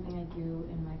 So one thing I do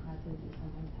in my classes is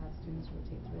sometimes have students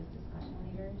rotate through as discussion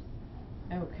leaders.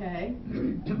 Okay.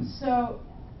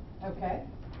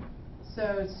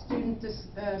 So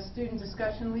student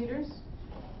discussion leaders.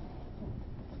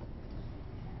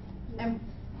 And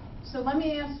so let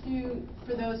me ask you,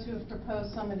 for those who have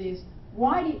proposed some of these,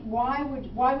 why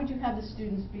would you have the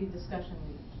students be discussion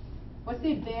leaders? What's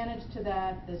the advantage to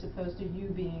that as opposed to you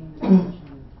being the discussion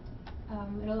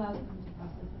leader? It allows them to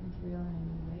process the material in a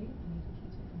new way, and they can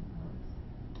teach it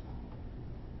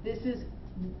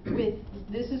themselves.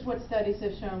 This is what studies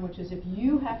have shown, which is if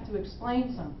you have to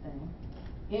explain something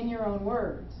in your own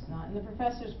words, not in the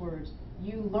professor's words,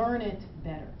 you learn it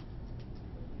better.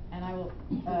 And I will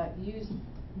use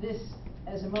this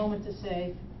as a moment to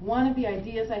say, one of the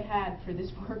ideas I had for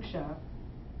this workshop,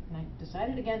 and I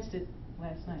decided against it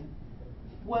last night,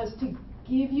 was to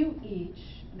give you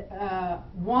each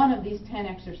one of these 10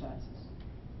 exercises.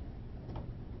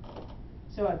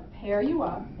 So I'd pair you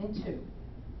up in two.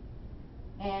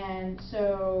 And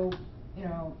so,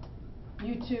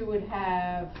 you two would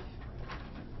have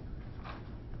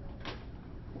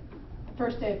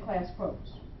first day of class quotes.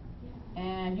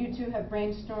 And you two have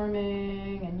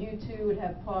brainstorming, and you two would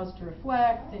have pause to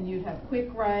reflect, and you'd have quick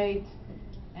write,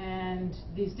 and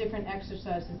these different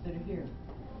exercises that are here.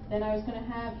 Then I was going to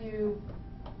have you,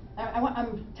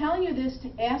 I'm telling you this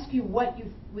to ask you what you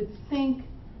would think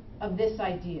of this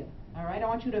idea. All right, I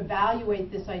want you to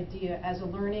evaluate this idea as a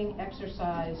learning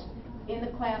exercise in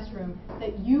the classroom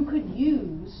that you could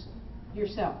use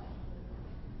yourself.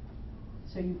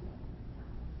 So you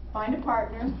find a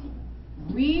partner,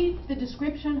 read the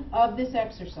description of this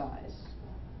exercise.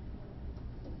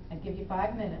 I'd give you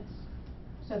 5 minutes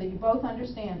so that you both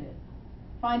understand it.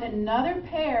 Find another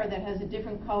pair that has a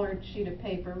different colored sheet of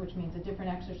paper, which means a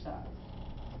different exercise.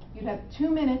 You'd have 2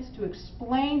 minutes to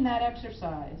explain that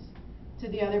exercise to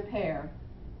the other pair,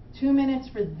 2 minutes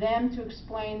for them to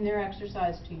explain their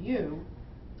exercise to you.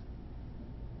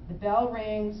 The bell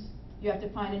rings, you have to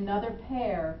find another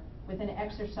pair with an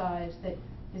exercise that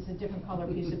is a different color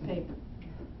piece of paper.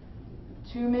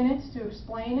 2 minutes to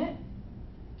explain it,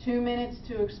 2 minutes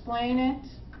to explain it,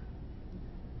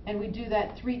 and we do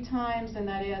that 3 times, and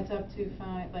that adds up to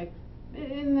 5, like,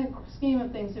 in the scheme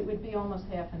of things, it would be almost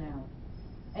half an hour.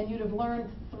 And you'd have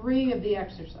learned 3 of the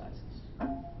exercises.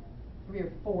 3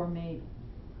 or 4 maybe.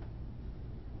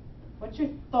 What's your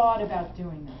thought about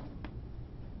doing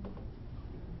that?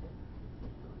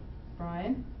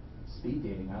 Brian? Speed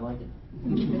dating, I like it.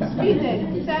 Speed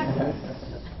dating, exactly.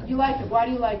 You like it. Why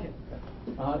do you like it?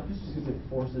 Just because it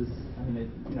forces,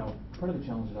 part of the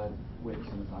challenge that I've witnessed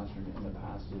in the classroom in the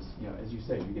past is, as you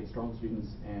say, you get strong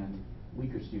students and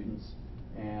weaker students,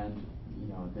 and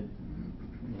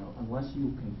unless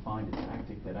you can find a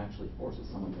tactic that actually forces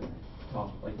someone to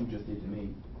talk like you just did to me,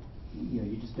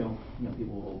 you just don't,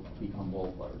 people will become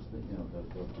wallflowers.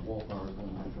 The wallflowers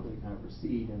will naturally kind of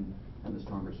recede, and the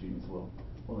stronger students will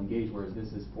engage, whereas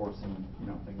this is forcing,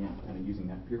 again, kind of using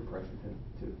that peer pressure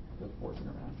to force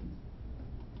interactions.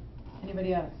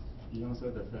 Anybody else? You also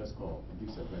had the first call, you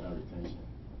said better retention.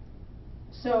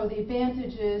 So the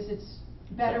advantage is it's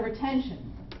better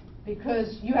retention,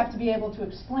 because you have to be able to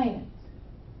explain it.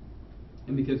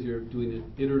 And because you're doing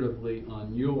it iteratively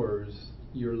on yours,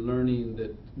 you're learning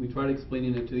that we tried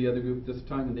explaining it to the other group this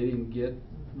time and they didn't get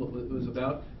what it was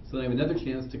about. So then I have another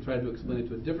chance to try to explain it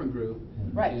to a different group.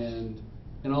 Right.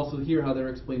 And also hear how they're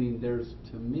explaining theirs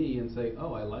to me and say,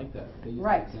 oh, I like that. They used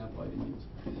right. an example I didn't use.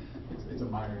 It's a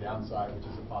minor downside, which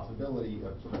is a possibility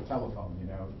of sort of telephone,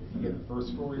 If you get the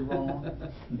first story wrong,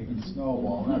 it can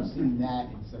snowball. And I've seen that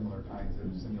in similar kinds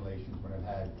of simulations when I've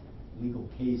had legal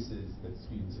cases that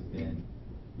students have been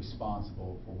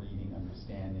responsible for reading,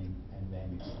 understanding, and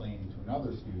then explaining to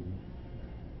another student.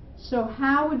 So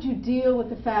how would you deal with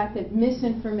the fact that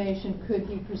misinformation could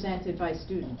be presented by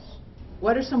students?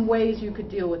 What are some ways you could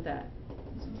deal with that?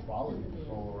 quality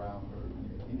control around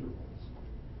intervals.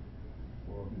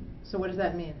 Or, So what does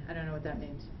that mean? I don't know what that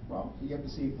means. well, you have to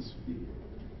see if this,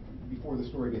 before the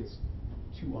story gets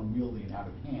too unwieldy and out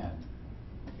of hand,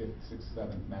 fifth, sixth,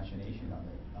 seventh machination of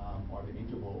it, are there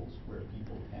intervals where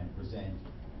people can present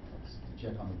to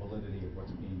check on the validity of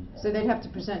what's being offered? So they'd have to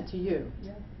present to you.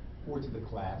 Yeah. Or to the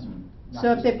class. Not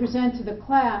So if just they the- present to the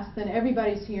class, then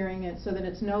everybody's hearing it, so that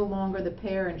it's no longer the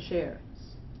pair and share.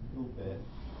 A little bit.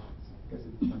 I guess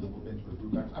it turns a little bit into a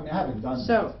group effort. I mean, I haven't done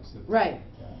So, that specifically. right.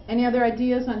 like that. Any other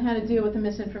ideas on how to deal with the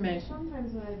misinformation?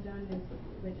 Sometimes what I've done is,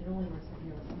 which it only works if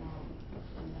you have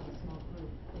a small group,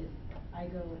 is I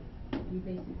go, you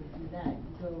basically do that,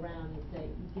 you go around and say,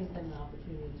 you give them the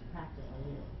opportunity to practice on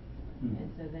you.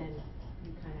 And so then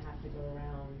you kind of have to go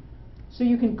around. So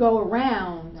you can go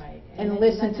around Right. and then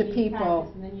listen let to them people.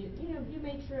 practice, and then you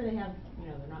make sure they have,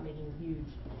 they're not making huge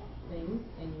things,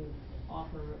 and you ask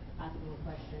them a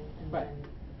question, and Right. then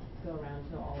go around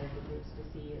to all of the groups to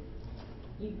see if,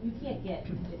 you can't get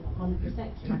it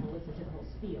 100%, you're not gonna listen to the whole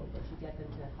spiel, but you get them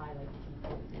to highlight the key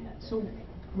points, and that's So, it.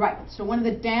 right, so one of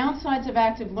the downsides of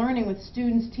active learning with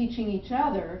students teaching each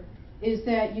other is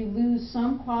that you lose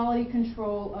some quality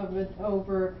control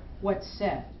over what's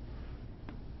said.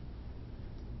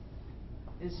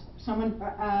 Is someone,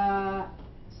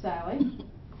 Sally?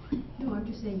 No, I'm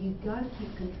just saying, you've got to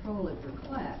keep control of your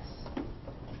class.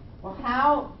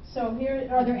 Well, so here,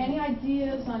 are there any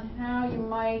ideas on how you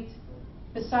might,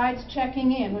 besides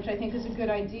checking in, which I think is a good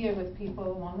idea with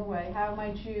people along the way, how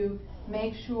might you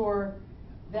make sure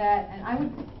that, and I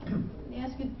would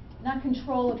ask you, not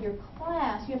control of your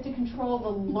class, you have to control the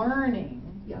learning,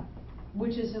 Yeah.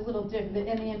 which is a little different,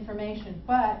 and the information,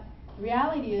 but the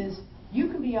reality is, you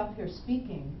can be up here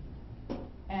speaking,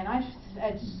 and I've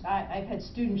had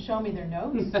students show me their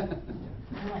notes.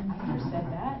 I'm like, I never said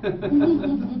that.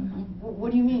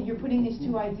 What do you mean? You're putting these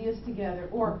two ideas together,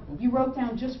 or you wrote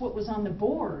down just what was on the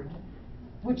board,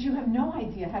 which you have no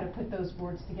idea how to put those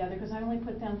words together because I only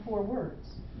put down 4 words.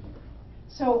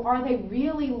 So are they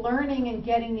really learning and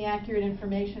getting the accurate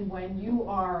information when you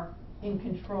are in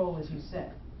control, as you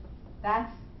said?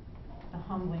 That's the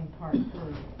humbling part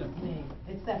for me.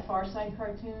 It's that Far Side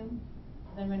cartoon.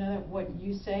 Does anyone know that what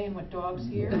you say and what dogs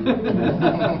hear? Blah,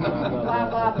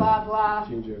 blah, blah, blah.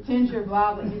 Ginger,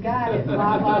 blah, blah. You got it.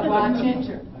 Blah, blah, blah,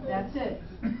 ginger. That's it.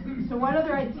 So what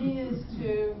other ideas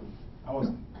to... I was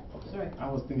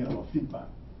thinking about feedback.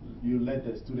 You let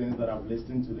the students that have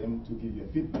listened to them to give you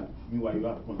feedback. Meanwhile, you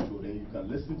have control. Then you can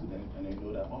listen to them and you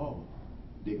know that, oh,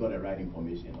 they got the right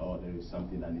information, or there is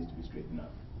something that needs to be straightened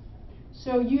out.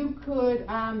 So you could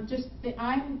I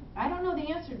don't know the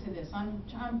answer to this.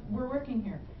 We're working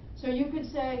here. So you could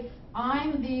say,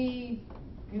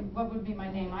 what would be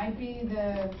my name? I'd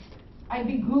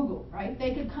be Google, right?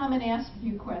 They could come and ask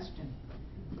you questions.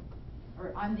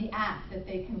 Or I'm the app that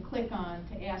they can click on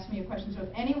to ask me a question. So if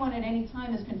anyone at any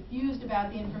time is confused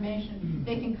about the information,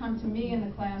 they can come to me in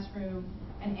the classroom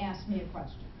and ask me a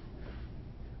question.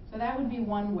 So that would be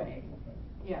one way.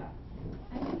 Yeah.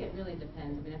 I think it really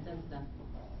depends. I mean, I've done stuff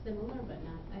similar, but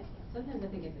not. Sometimes I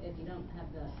think if you don't have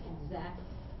the exact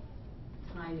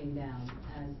timing down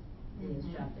as the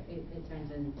instructor, it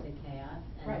turns into chaos,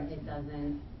 and Right. it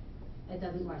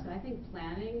doesn't work. So I think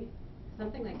planning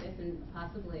something like this, and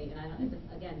possibly, and I don't,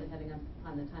 again, depending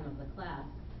on the time of the class,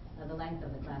 the length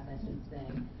of the class, I should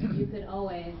say, you could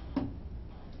always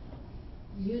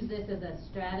use this as a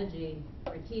strategy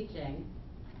for teaching,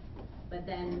 but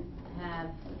then have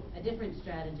a different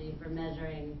strategy for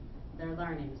measuring their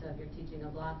learning. So if you're teaching a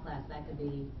block class, that could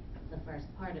be the first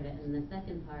part of it. And the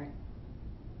second part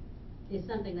is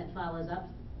something that follows up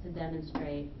to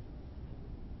demonstrate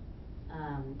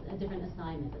a different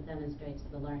assignment that demonstrates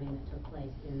the learning that took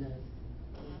place in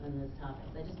those topics.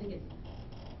 I just think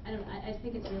I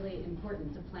think it's really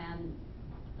important to plan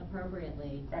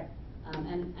appropriately. Right.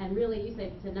 And really, you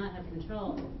say to not have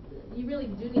control, you really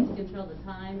do need to control the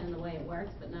time and the way it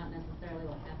works, but not necessarily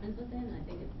what happens within. I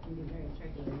think it can be very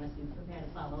tricky unless you prepare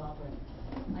to follow up with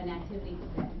an activity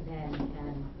that then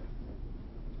can.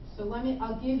 So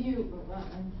I'll give you,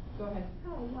 go ahead.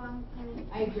 Oh, well,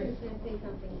 I agree. was going to say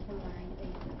something similar. I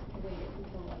think the way to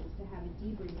control it is to have a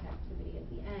debrief activity at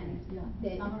the end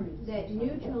that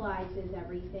neutralizes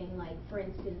everything, like, for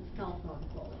instance, cell phone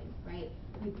polling, right?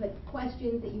 You put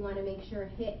questions that you want to make sure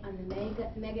hit on the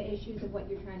mega issues of what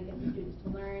you're trying to get the students to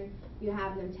learn. You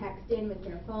have them text in with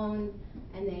their phones,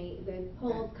 and the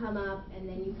polls come up, and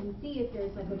then you can see if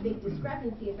there's like a big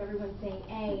discrepancy. If everyone's saying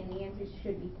A and the answer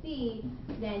should be C,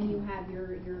 then you have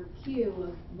your cue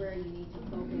of where you need to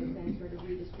focus and sort of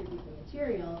redistribute the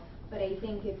material. But I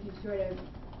think if you sort of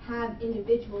have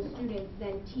individual students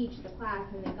then teach the class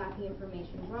and they got the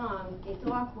information wrong, it's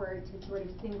awkward to sort of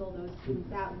single those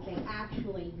students out and say,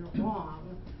 actually, you're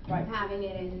wrong. Right. Having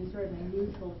it in sort of a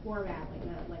neutral format,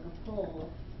 like a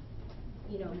poll,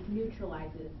 you know,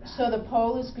 neutralizes that. So the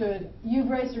poll is good. You've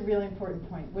raised a really important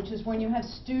point, which is when you have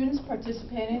students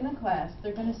participating in the class,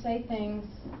 they're going to say things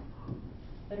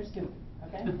that are stupid.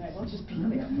 Okay? Right, let's just be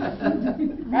clear.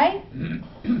 Right?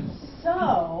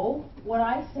 So, what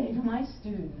I say to my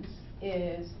students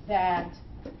is that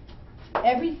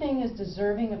everything is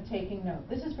deserving of taking note.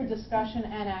 This is for discussion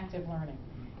and active learning.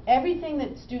 Everything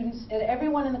that students and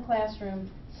everyone in the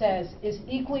classroom says is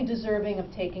equally deserving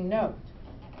of taking note.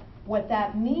 What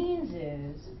that means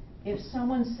is, if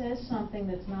someone says something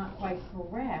that's not quite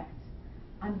correct,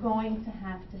 I'm going to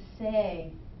have to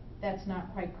say that's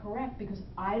not quite correct because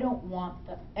I don't want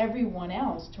everyone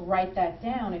else to write that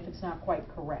down if it's not quite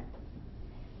correct.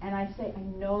 And I say, I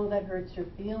know that hurts your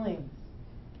feelings,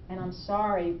 and I'm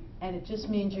sorry, and it just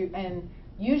means and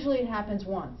usually it happens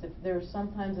once. If there's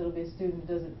sometimes it'll be a student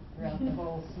who does it throughout the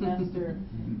whole semester,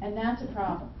 and that's a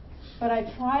problem. But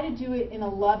I try to do it in a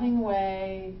loving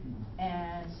way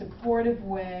and supportive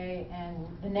way, and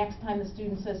the next time the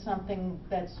student says something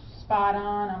that's spot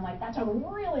on, I'm like, that's a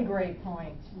really great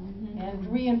point,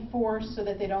 and reinforce so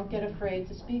that they don't get afraid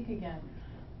to speak again.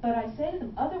 But I say to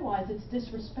them, otherwise it's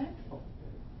disrespectful,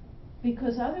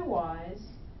 because otherwise,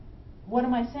 what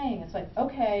am I saying? It's like,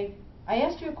 okay, I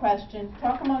asked you a question,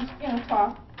 talk amongst,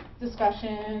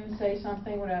 discussion, say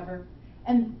something, whatever,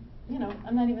 and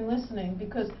I'm not even listening,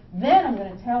 because then I'm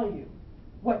going to tell you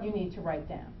what you need to write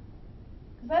down.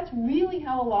 Because that's really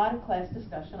how a lot of class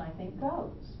discussion, I think,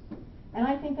 goes. And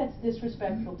I think that's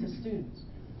disrespectful to students.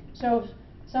 So if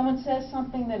someone says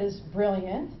something that is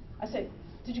brilliant, I say,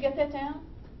 did you get that down?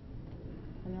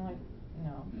 And they're like,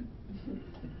 no.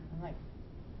 I'm like,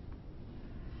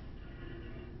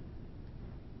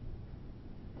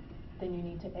 then you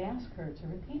need to ask her to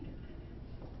repeat it.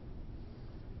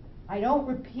 I don't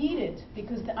repeat it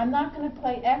because I'm not going to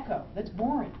play echo. That's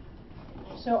boring.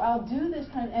 So I'll do this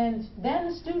and then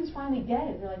the students finally get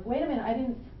it. They're like, wait a minute, I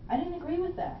didn't agree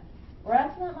with that. Or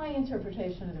that's not my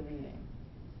interpretation of the reading.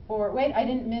 Or wait, I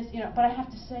didn't miss, but I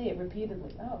have to say it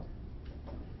repeatedly. Oh.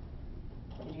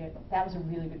 Did you get it? That was a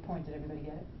really good point. Did everybody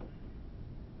get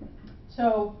it?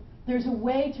 So there's a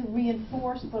way to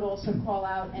reinforce but also call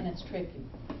out, and it's tricky.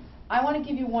 I want to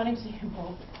give you one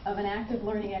example of an active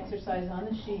learning exercise on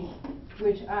the sheet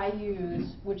which I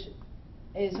use, which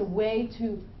is a way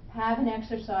to have an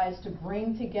exercise to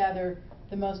bring together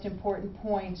the most important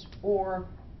points, or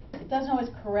it doesn't always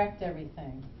correct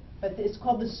everything, but it's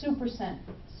called the super sentence.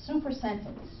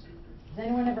 Has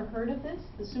anyone ever heard of this,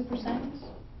 the super sentence?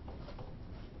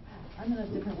 I'm in a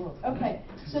different world. Okay,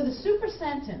 so the super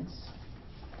sentence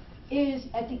is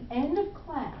at the end of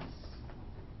class,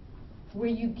 where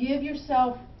you give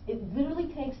yourself, it literally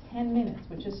takes 10 minutes,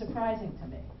 which is surprising to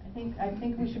me. I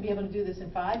think we should be able to do this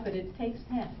in 5, but it takes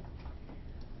 10.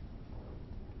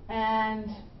 And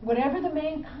whatever the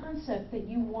main concept that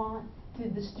you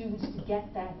wanted the students to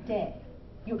get that day,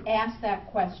 you ask that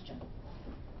question.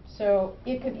 So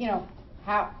it could,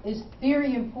 how is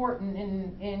theory important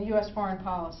in U.S. foreign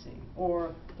policy?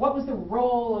 Or what was the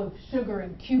role of sugar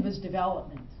in Cuba's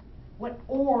development?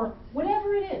 Or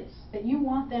whatever it is that you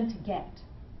want them to get.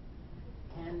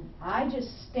 And I just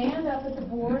stand up at the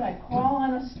board, I call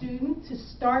on a student to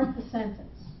start the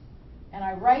sentence. And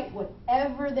I write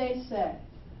whatever they say.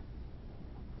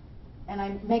 And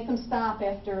I make them stop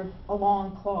after a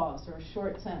long clause or a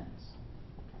short sentence.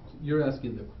 You're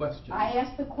asking the question. I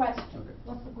ask the question. Okay.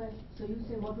 What's the question? So you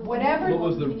say what was Whatever. What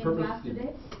was the in purpose? class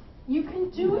today? You can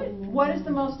do it. What is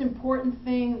the most important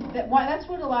thing? That's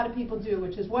what a lot of people do,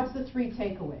 which is what's the 3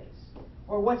 takeaways?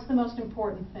 Or what's the most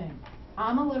important thing?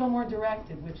 I'm a little more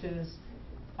directed, which is,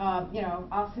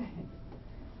 I'll say,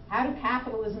 how do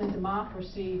capitalism and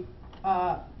democracy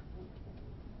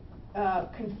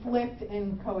conflict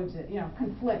and coexist,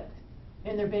 conflict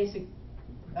in their basic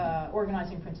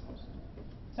organizing principles?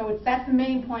 So that's the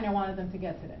main point I wanted them to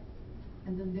get today.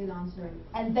 And then they'll answer it.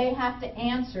 And they have to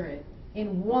answer it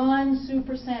in one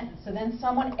super sentence. So then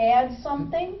someone adds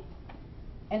something,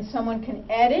 and someone can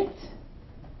edit.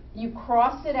 You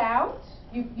cross it out.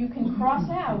 You can cross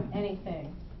out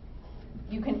anything.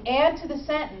 You can add to the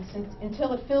sentence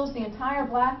until it fills the entire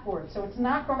blackboard. So it's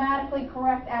not grammatically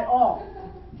correct at all.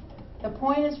 The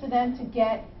point is for them to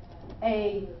get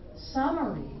a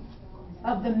summary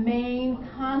of the main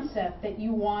concept that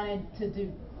you wanted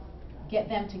to get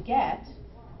them to get.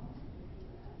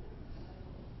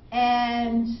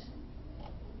 And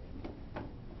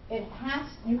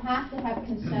you have to have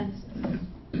consensus.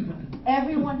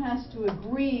 everyone has to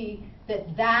agree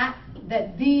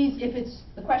that these, if it's,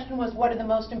 the question was, what are the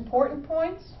most important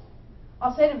points?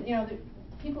 I'll say to them, you know,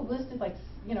 people listed like,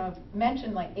 you know,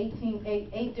 mentioned like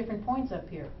 8 different points up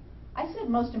here. I said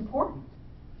most important.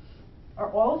 Are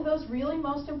all of those really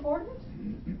most important?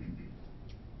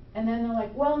 And then they're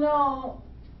like, well, no,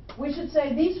 we should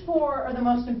say these 4 are the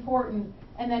most important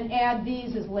and then add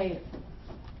these as later.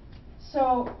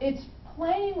 So it's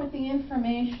playing with the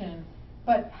information,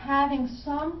 but having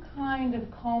some kind of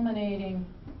culminating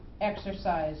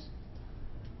exercise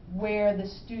where the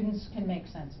students can make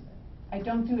sense of it. I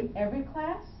don't do it every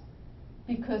class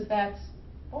because that's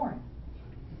boring.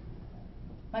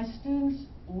 My students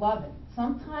love it.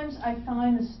 Sometimes I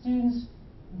find the students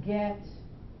get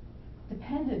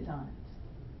dependent on it.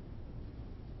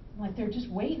 Like they're just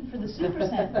waiting for the super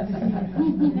sentence.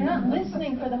 They're not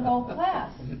listening for the whole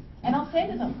class. And I'll say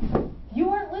to them, you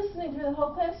aren't listening through the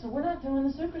whole class, so we're not doing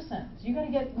the super sentence. You got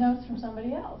to get notes from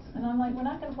somebody else. And I'm like, we're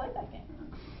not going to play that game.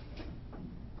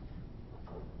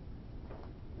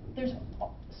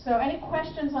 So any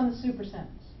questions on the super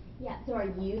sentence? Yeah, so are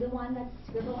you the one that's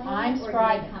scribbling I'm it, or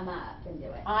scribing. do they come up and do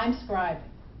it? I'm scribing,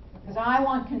 because I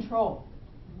want control.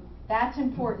 That's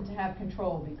important to have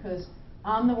control, because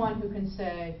I'm the one who can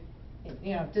say,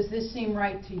 you know, does this seem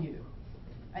right to you?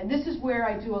 And this is where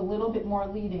I do a little bit more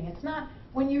leading. It's not,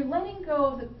 when you're letting go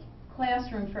of the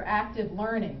classroom for active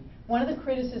learning, one of the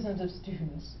criticisms of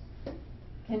students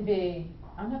can be,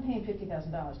 I'm not paying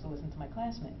 $50,000 to listen to my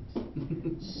classmates.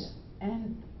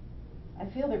 And I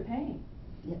feel they're paying.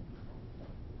 Yeah.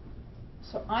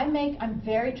 So I'm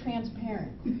very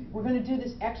transparent. We're going to do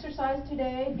this exercise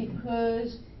today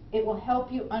because it will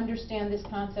help you understand this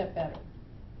concept better.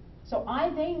 So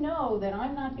they know that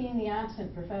I'm not being the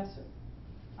absent professor.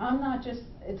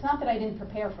 It's not that I didn't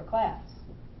prepare for class.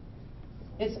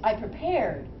 It's I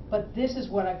prepared, but this is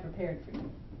what I prepared for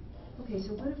you. Okay,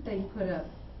 so what if they put up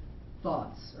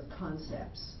thoughts or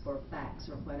concepts or facts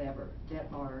or whatever that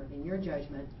are, in your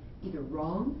judgment, either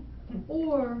wrong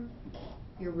or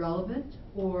irrelevant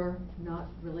or not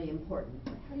really important?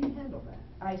 How do you handle that?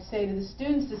 I say to the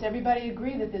students, does everybody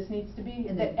agree that this needs to be,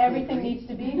 And that they everything agree. needs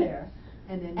to be there?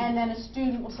 And then a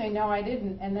student will say, no, I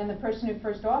didn't. And then the person who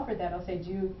first offered that, I'll say,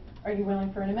 are you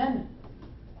willing for an amendment?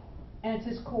 And it's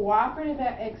this cooperative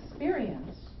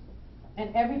experience,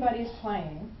 and everybody's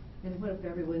playing. And what if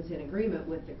everyone's in agreement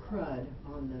with the crud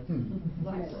on the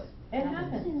blackboard? It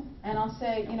happens. And I'll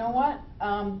say, you know what?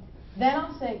 Then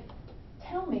I'll say,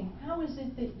 tell me, how is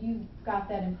it that you got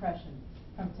that impression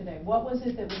from today? What was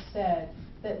it that was said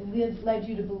that led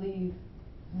you to believe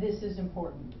this is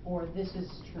important or this is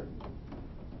true?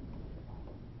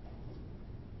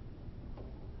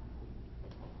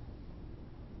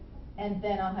 And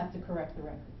then I'll have to correct the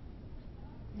record.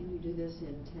 And you do this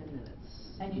in 10 minutes.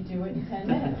 And you do it in 10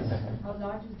 minutes. How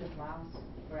large is the class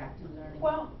for active learning?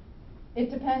 Well, it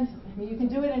depends. I mean, you can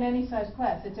do it in any size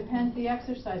class. It depends the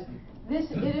exercise.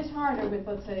 It is harder with,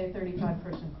 let's say, a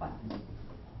 35-person class.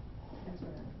 That's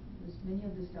what there's many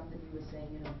of the stuff that you were saying,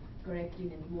 you know,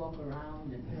 correcting and walk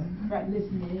around and Right.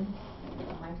 listening.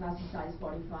 My class is size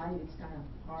 45. It's kind of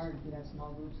hard to have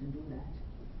small groups and do that.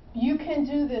 You can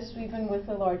do this even with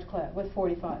a large class, with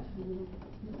 45.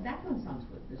 That one sounds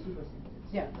good, the super sentence.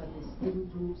 Yeah. But this little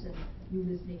groups and you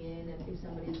listening in, and if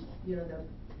somebody's, you know,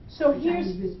 So the here's,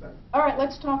 Chinese whisper. all right,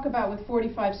 let's talk about with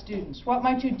 45 students. What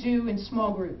might you do in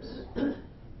small groups?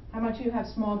 How might you have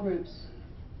small groups?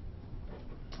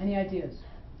 Any ideas?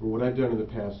 Well, what I've done in the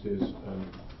past is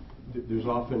there's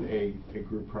often a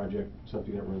group project,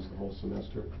 something that runs the whole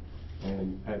semester,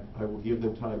 and I will give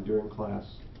them time during class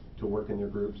to work in their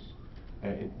groups.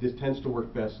 This tends to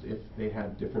work best if they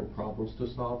have different problems to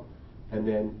solve, and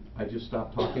then I just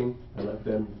stop talking, I let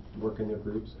them work in their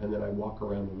groups, and then I walk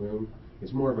around the room.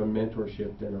 It's more of a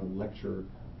mentorship than a lecture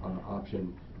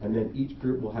option, and then each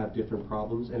group will have different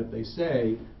problems, and if they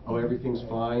say, oh, everything's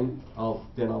fine,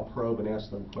 then I'll probe and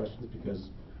ask them questions, because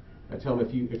I tell them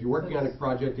if you're working on a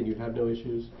project and you have no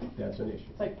issues, that's an issue.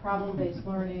 It's like problem-based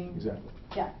learning. Exactly.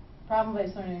 Yeah,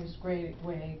 problem-based learning is a great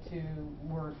way to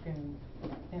work in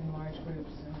large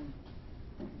groups.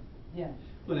 And yeah.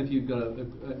 Well, if you've got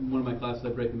one of my classes, I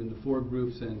break them into 4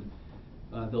 groups, and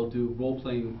they'll do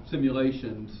role-playing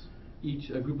simulations, each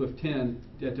a group of 10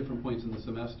 at different points in the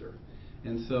semester.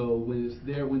 And so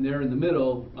when they're in the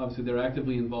middle, obviously they're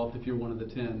actively involved if you're one of the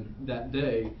 10 that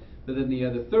day. But then the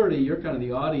other 30, you're kind of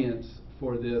the audience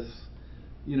for this,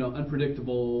 you know,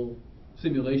 unpredictable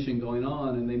simulation going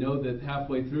on, and they know that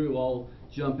halfway through I'll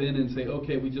jump in and say,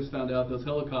 okay, we just found out those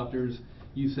helicopters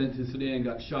you sent to Sudan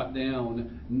got shot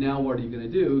down, now what are you going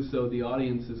to do? So the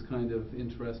audience is kind of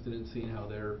interested in seeing how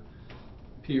they're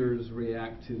peers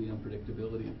react to the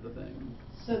unpredictability of the thing.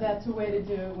 So that's a way to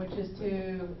do it, which is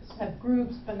to have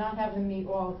groups, but not have them meet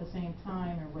all at the same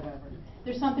time or whatever.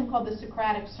 There's something called the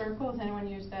Socratic Circle. Has anyone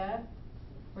used that?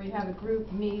 Where you have a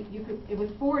group meet. You could,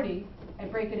 with 40, I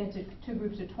break it into 2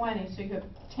 groups of 20, so you have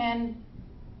 10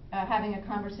 having a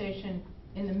conversation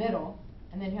in the middle,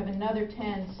 and then you have another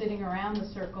 10 sitting around the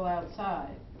circle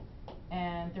outside,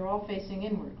 and they're all facing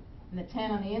inward. And the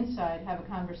 10 on the inside have a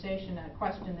conversation and a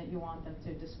question that you want them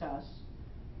to discuss.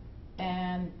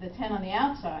 And the 10 on the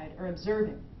outside are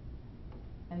observing.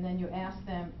 And then you ask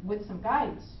them, with some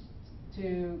guidance,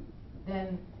 to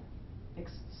then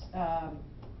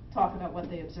talk about what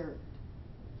they observed.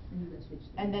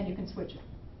 And then you can switch it.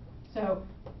 So,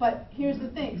 but here's the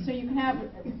thing. So you can have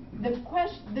the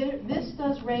question. This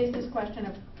does raise this question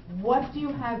of what do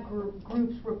you have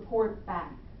groups report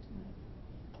back?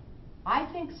 I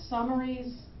think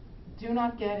summaries do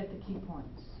not get at the key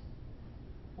points.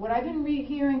 What I've been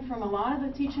hearing from a lot of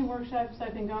the teaching workshops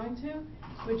I've been going to,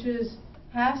 which is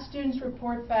have students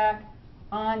report back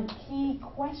on key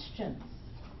questions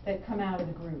that come out of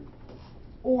the group,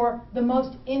 or the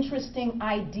most interesting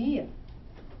idea.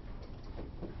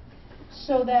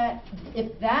 So that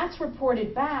if that's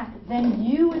reported back, then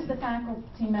you as the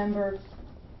faculty member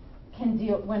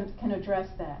can address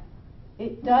that.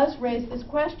 It does raise this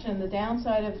question, the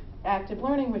downside of active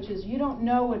learning, which is you don't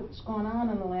know what's going on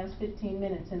in the last 15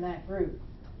 minutes in that group.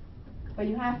 But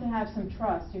you have to have some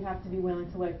trust, you have to be willing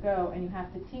to let go, and you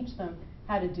have to teach them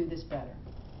how to do this better.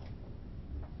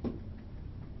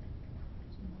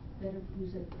 Better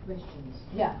use it questions.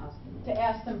 Yeah, to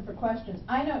ask them for questions.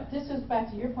 I know, this goes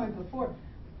back to your point before.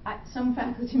 Some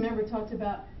faculty member talked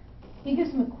about, he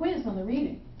gives them a quiz on the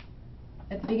reading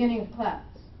at the beginning of class.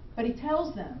 But he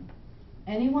tells them,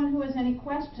 anyone who has any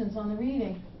questions on the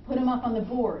reading, put them up on the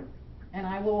board, and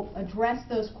I will address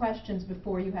those questions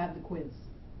before you have the quiz.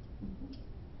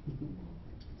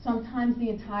 Sometimes the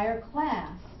entire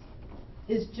class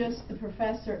is just the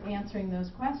professor answering those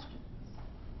questions.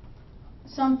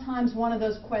 Sometimes one of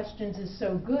those questions is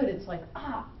so good, it's like,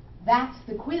 that's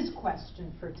the quiz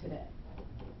question for today.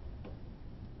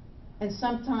 And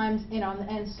sometimes,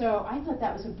 and so I thought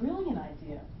that was a brilliant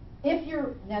idea.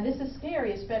 Now this is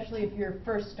scary, especially if you're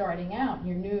first starting out and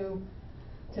you're new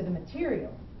to the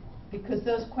material, because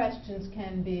those questions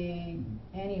can be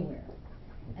anywhere.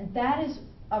 And that is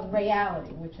a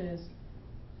reality, which is,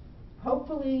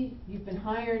 hopefully you've been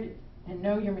hired and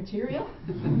know your material.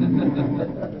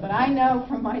 But I know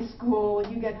from my school,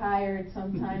 you get hired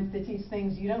sometimes to teach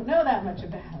things you don't know that much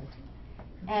about.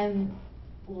 And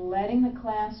letting the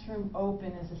classroom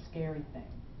open is a scary thing.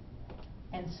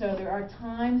 And so there are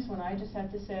times when I just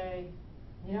have to say,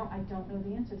 I don't know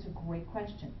the answer. It's a great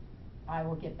question. I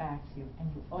will get back to you. And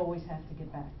you always have to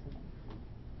get back to them.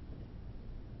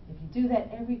 If you do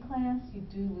that every class, you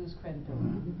do lose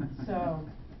credibility. So,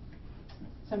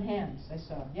 some hands I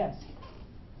saw. Yes?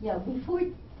 Yeah, before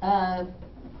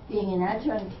being an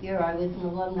adjunct here, I was an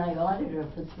alumni auditor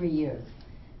for 3 years.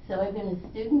 So I've been a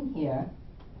student here.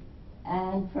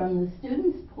 And from the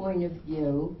student's point of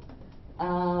view,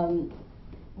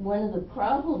 one of the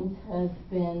problems has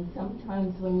been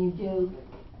sometimes when you do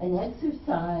an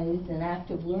exercise, an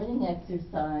active learning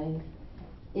exercise,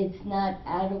 it's not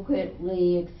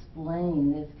adequately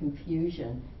explained. There's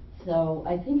confusion. So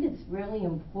I think it's really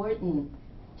important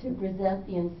to present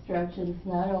the instructions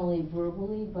not only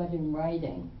verbally but in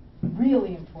writing.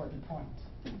 Really important point.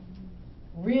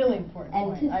 Really important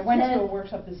point. I went to a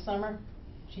workshop this summer.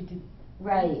 She did.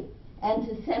 Right. And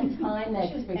to set time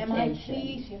expectations.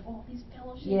 MIT, she had all these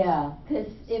fellowships. Yeah,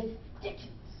 because if...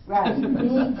 Right, we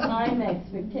need time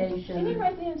expectations. Can you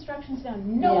write the instructions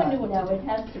down? No one knew what to do. No, it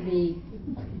has to be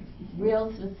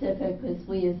real specific, because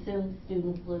we assume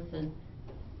students listen,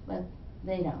 but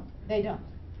they don't. They don't.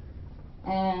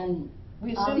 And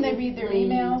we assume they read their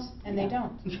emails, and they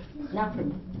don't. Not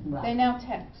from, well. They now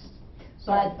text.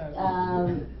 But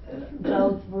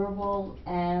both verbal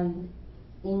and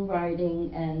in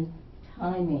writing and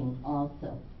timing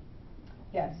also.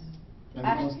 Yes.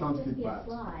 And constant feedback.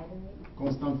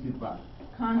 Constant feedback.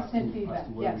 Constant feedback, as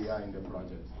to where we are in the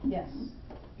project. Yes.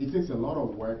 It takes a lot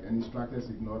of work, and instructors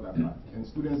ignore that part. And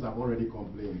students have already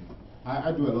complained.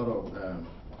 I do a lot of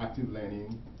active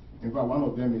learning. In fact, one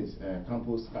of them is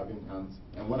campus scavenger hunt.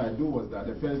 And what I do was that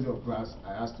the first day of class,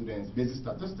 I asked students basic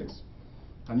statistics.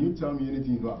 Can you tell me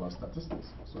anything you know about statistics?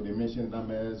 So they mentioned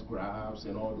numbers, graphs,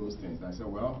 and all those things. And I said,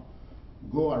 well,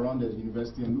 go around the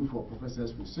university and look for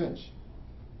professors' research.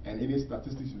 And any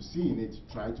statistics you see in it,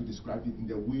 try to describe it in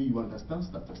the way you understand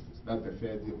statistics. That's the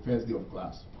first day of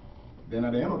class. Then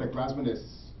at the end of the class, when there's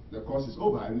the course is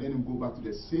over, I let them go back to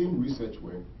the same research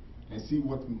work and see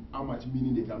how much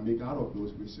meaning they can make out of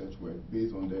those research work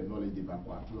based on the knowledge they've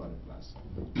acquired throughout the class.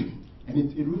 And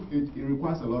it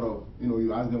requires a lot of,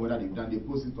 you ask them whether they've done, they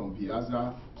post it on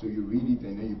Piazza, so you read it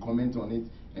and then you comment on it,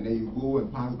 and then you go and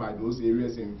pass by those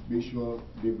areas and make sure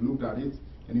they've looked at it.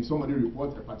 And if somebody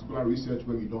reports a particular research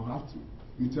where you don't have to,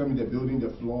 you tell me the building, the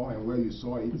floor, and where you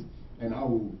saw it, and I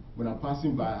will, when I'm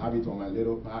passing by, I have it on my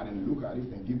little pad and look at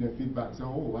it and give them feedback. Say,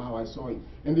 oh wow, I saw it.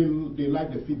 And they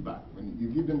like the feedback. When you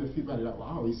give them the feedback, they're like,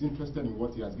 wow, he's interested in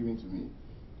what he has given to me.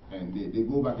 And they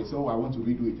go back and say, oh, I want to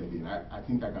redo it again. I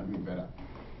think I can do it better.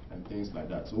 And things like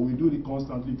that. So we do it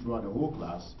constantly throughout the whole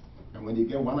class. And when they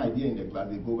get one idea in the class,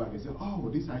 they go back and say,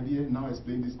 oh, this idea now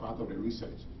explains this part of the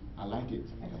research. I like it.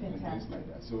 That's and fantastic. things like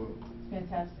that. So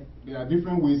Fantastic. there are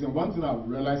different ways, and one thing I've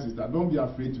realized is that don't be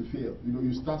afraid to fail.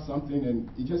 You start something and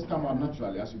it just comes out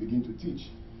naturally as you begin to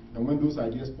teach. And when those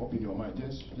ideas pop in your mind,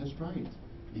 just try it.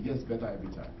 It gets better every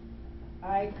time.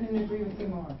 I couldn't agree with you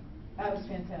more. That was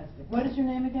fantastic. What is your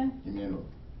name again? Jimeno.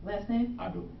 Last name?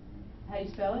 Ado. How do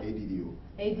you spell it? ADDO.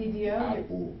 ADDO?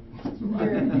 ADO.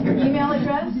 Your email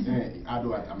address?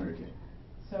 Ado at American.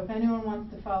 So if anyone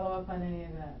wants to follow up on any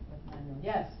of that, let me know.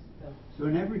 Yes? Bill. So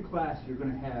in every class, you're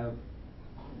going to have a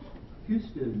few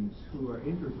students who are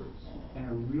introverts and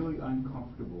are really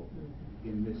uncomfortable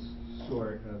in this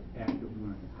sort of active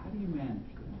learning. How do you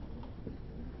manage them?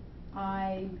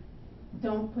 I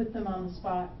don't put them on the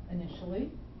spot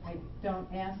initially. I don't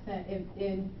ask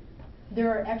them. There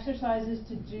are exercises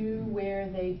to do where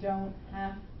they don't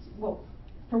have to, well,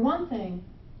 for one thing,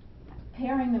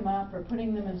 pairing them up or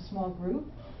putting them in a small group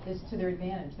is to their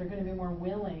advantage. They're going to be more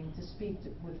willing to speak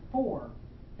with 4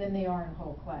 than they are in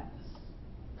whole class.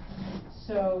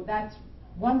 So that's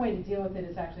one way to deal with it,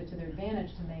 is actually to their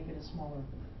advantage to make it a smaller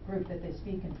group that they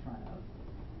speak in front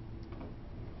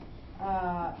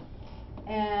of.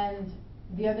 And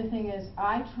the other thing is,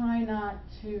 I try not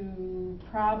to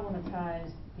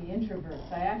problematize the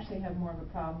introverts. I actually have more of a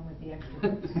problem with the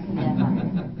extroverts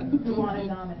who want to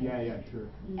dominate. Yeah, sure.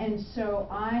 And so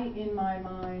in my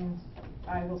mind,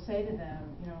 I will say to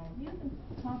them, you haven't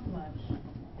talked much.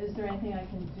 Is there anything I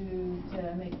can do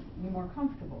to make you more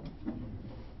comfortable?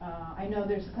 I know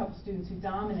there's a couple students who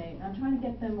dominate, and I'm trying to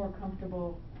get them more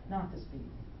comfortable not to speak,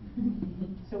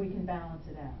 so we can balance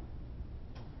it out.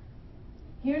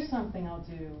 Here's something I'll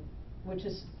do, which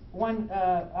is called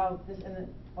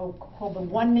the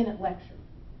 1-minute lecture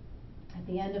at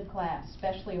the end of class,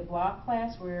 especially a block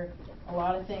class where a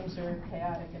lot of things are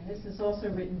chaotic, and this is also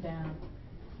written down.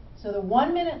 So the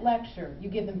 1-minute lecture, you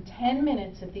give them 10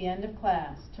 minutes at the end of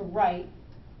class to write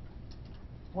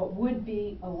what would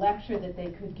be a lecture that they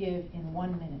could give in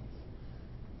 1 minute.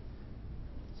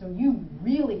 So you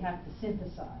really have to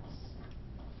synthesize.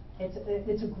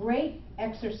 It's a great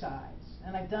exercise,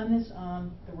 and I've done this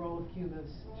on the role of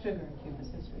sugar in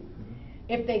Cuba's history.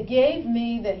 If they gave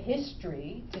me the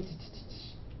history,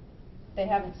 they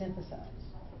haven't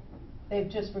synthesized. They've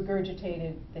just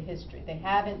regurgitated the history. They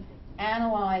haven't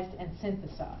analyzed and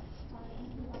synthesized.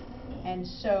 And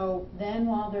so then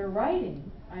while they're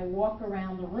writing, I walk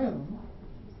around the room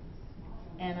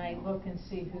and I look and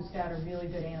see who's got a really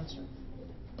good answer.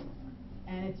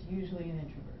 And it's usually an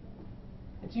introvert.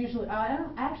 It's usually, I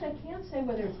can't say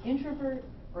whether it's introvert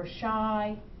or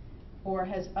shy or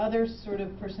has other sort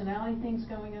of personality things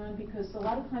going on, because a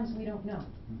lot of times we don't know.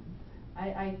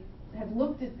 I have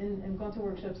looked at and gone to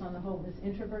workshops on the whole this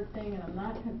introvert thing, and I'm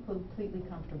not completely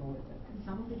comfortable with it.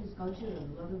 Some of it is cultural.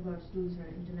 A lot of our students are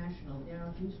international. They are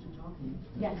not used to talking.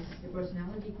 Yes. Their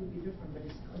personality could be different, but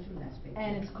it's a cultural aspect.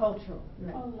 And it's cultural.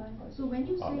 Right. So when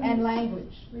you say and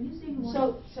language. When you say you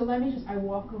want so let me just, I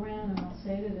walk around and I'll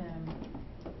say to them,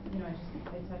 I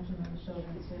touch them on the shoulder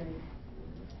and say,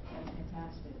 that's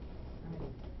fantastic.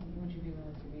 Would you be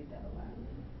willing to read that aloud?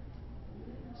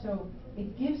 So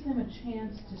it gives them a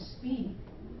chance to speak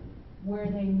where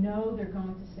they know they're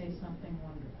going to say something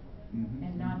wonderful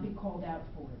and not be called out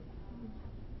for it.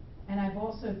 And I've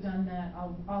also done that.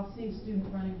 I'll see a student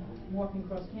walking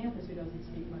across campus who doesn't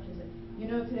speak much. I say,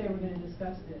 today we're going to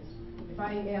discuss this. If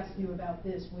I ask you about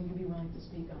this, will you be willing to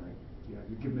speak on it? Yeah,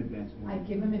 you give them advance warning. I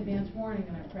give them advance warning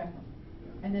and I prep them.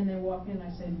 And then they walk in and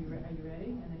I say, are you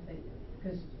ready? And if they,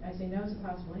 because I say no is a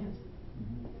possible answer.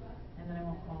 And then I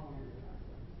won't call them.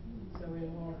 So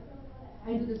it will.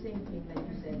 I do the same thing like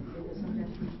you said, because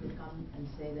sometimes people come and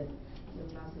say that the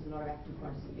class has a lot of active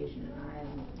participation and I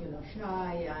am,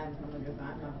 shy, I am from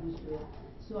I'm not used to it.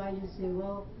 So I just say,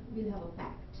 well, we'll have a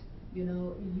pact.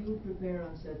 You prepare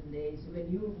on certain days. When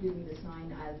you give me the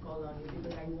sign, I'll call on you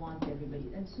because I want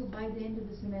everybody. And so by the end of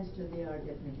the semester, they are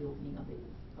definitely opening up a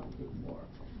bit more.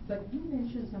 But you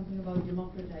mentioned something about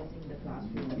democratizing the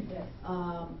classroom. Yes.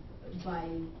 By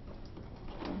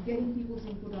getting people's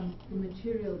input on the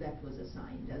material that was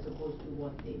assigned as opposed to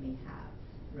what they may have,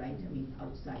 right? I mean,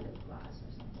 outside of class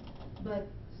or something.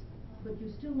 But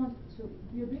you still want, so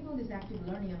you're doing all this active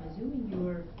learning. I'm assuming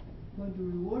you're going to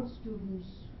reward students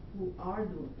who are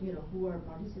doing, who are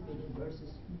participating versus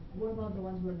what about the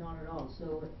ones who are not at all?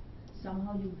 So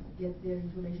somehow you get their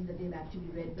information that they've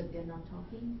actually read, but they're not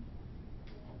talking?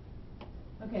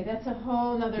 Okay, that's a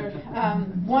whole nother,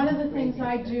 one of the things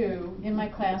I do in my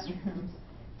classrooms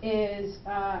is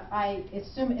I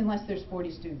assume, unless there's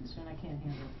 40 students, and I can't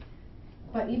handle it.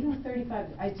 But even with 35,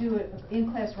 I do an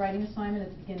in-class writing assignment at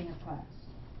the beginning of class.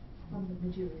 On the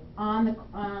material. On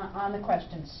the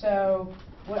questions. So,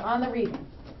 on the reading.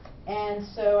 And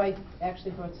so I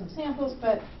actually brought some samples,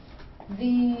 but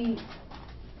the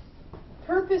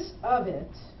purpose of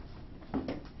it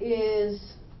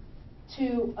is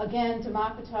to, again,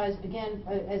 democratize, again,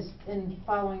 as in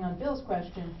following on Bill's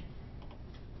question,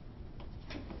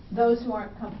 those who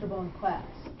aren't comfortable in class.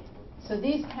 So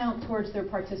these count towards their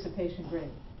participation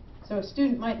grade. So a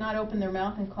student might not open their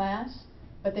mouth in class,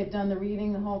 but they've done the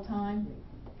reading the whole time.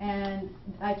 And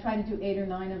I try to do 8 or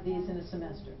 9 of these in a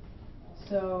semester.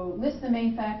 So list the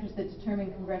main factors that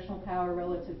determine congressional power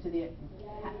relative to the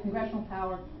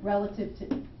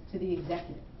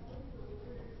executive.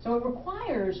 So it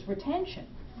requires retention.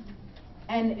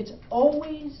 And it's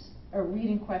always a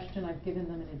reading question I've given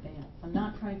them in advance. I'm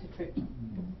not trying to trick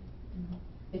them.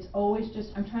 It's always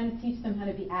just, I'm trying to teach them how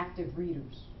to be active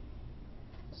readers.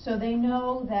 So they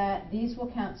know that these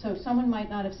will count. So someone might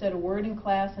not have said a word in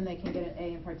class and they can get an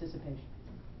A in participation.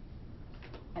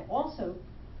 And also,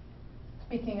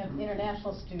 speaking of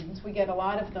international students, we get a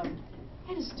lot of them. I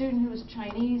had a student who was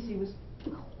Chinese. He was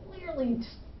clearly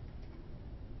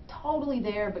totally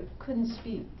there but couldn't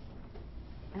speak.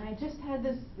 And I just had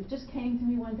this, it just came to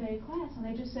me one day in class and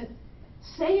I just said,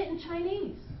 say it in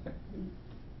Chinese.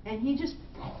 And he just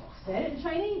said it in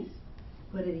Chinese.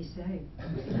 What did he say?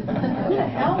 Who the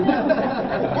hell knows?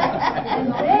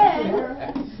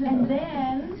 and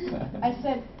then I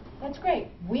said, that's great.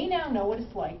 We now know what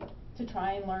it's like to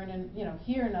try and learn and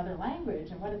hear another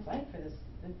language and what it's like for this.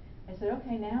 I said,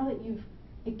 okay, now that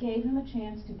it gave him a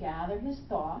chance to gather his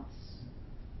thoughts.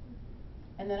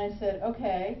 And then I said,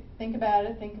 okay, think about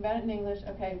it in English.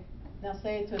 Okay, now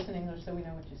say it to us in English so we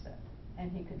know what you said.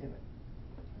 And he could do it.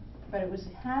 But it was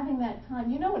having that time,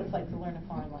 you know what it's like to learn a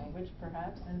foreign language,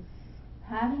 perhaps, and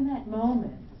having that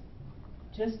moment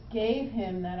just gave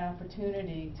him that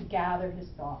opportunity to gather his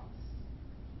thoughts.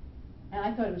 And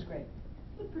I thought it was great.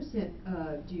 What percent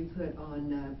do you put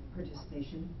on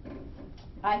participation?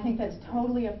 I think that's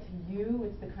totally up to you.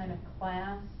 It's the kind of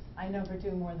class. I never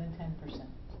do more than 10%.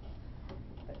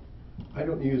 I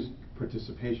don't use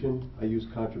participation, I use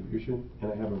contribution,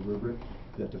 and I have a rubric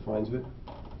that defines it.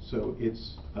 So it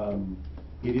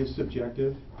is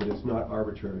subjective, but it's not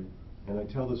arbitrary. And I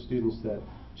tell the students that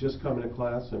just coming to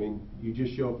class, I mean, you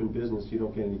just show up in business, you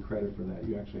don't get any credit for that.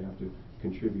 You actually have to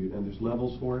contribute, and there's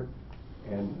levels for it.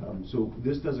 And so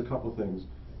this does a couple things.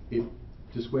 It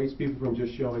dissuades people from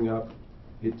just showing up.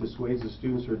 It dissuades the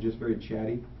students who are just very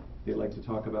chatty. They like to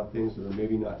talk about things that are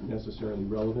maybe not necessarily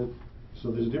relevant. So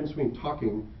there's a difference between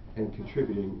talking and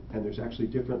contributing, and there's actually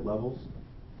different levels.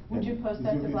 Would you post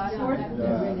that to Blackboard?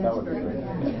 That would be great.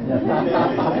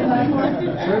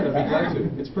 Sure, I'd be glad to.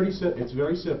 It's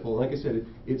very simple. Like I said,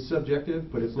 it's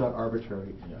subjective, but it's not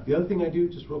arbitrary. Yeah. The other thing I do,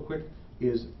 just real quick,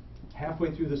 is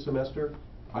halfway through the semester,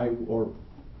 or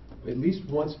at least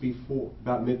once before,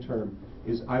 about midterm,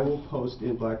 is I will post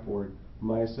in Blackboard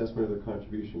my assessment of their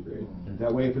contribution grade.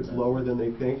 That way, if it's lower than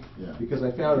they think, because I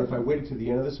found if I waited to the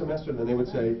end of the semester, then they would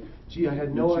say, gee, I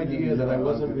had no idea that I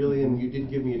wasn't really, and you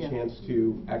did give me a chance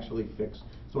to actually fix.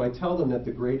 So I tell them that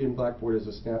the grade in Blackboard is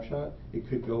a snapshot. It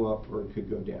could go up or it could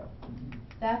go down.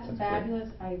 That's fabulous.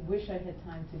 I wish I had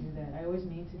time to do that. I always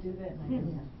need to do that, and I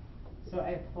don't. So I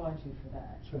applaud you for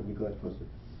that. Sure, I'd be glad to post it.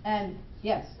 And,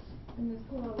 yes? In the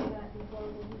school I was at before,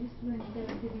 we used to, instead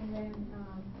of giving them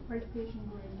participation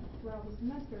grades throughout the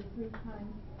semester 3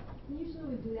 times, we usually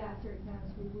would do that after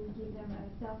exams. We would give them a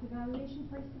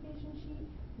self-evaluation participation sheet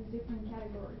with different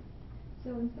categories.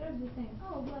 So instead of just saying,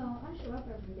 oh, well, I show up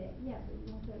every day. Yeah, but you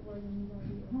don't say a word and you don't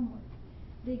do your homework.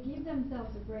 They give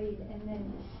themselves a grade and then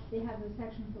they have a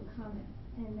section for comments.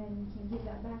 And then you can give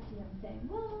that back to them saying,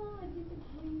 well, I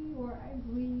disagree or I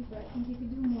agree, but I think you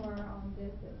could do more on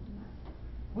this, and that.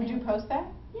 Would you post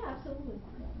that? Yeah, absolutely.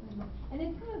 And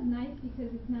it's kind of nice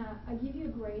because it's not, I give you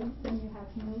a grade and you have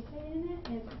no say in it,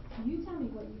 and you tell me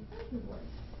what you think it was,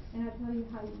 and I tell you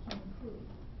how you can improve.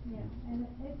 Yeah, and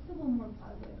it's a little more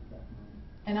positive, definitely.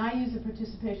 And I use a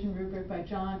participation rubric by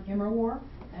John Immerwar,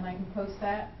 and I can post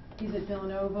that. He's at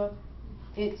Villanova.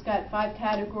 It's got 5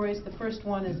 categories. The first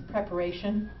one is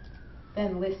preparation,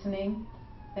 then listening,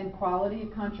 then quality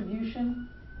of contribution,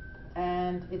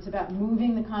 and it's about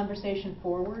moving the conversation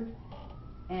forward,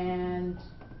 and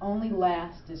only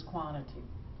last is quantity.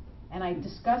 And I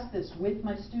discuss this with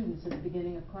my students at the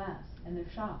beginning of class, and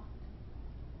they're shocked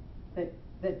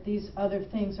that these other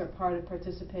things are part of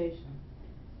participation.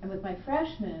 And with my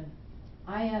freshmen,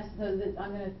 I ask I'm going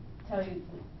to tell you,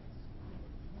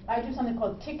 I do something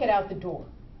called Ticket Out the Door,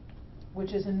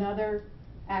 which is another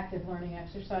active learning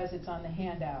exercise. It's on the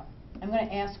handout. I'm going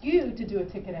to ask you to do a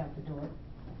ticket out the door.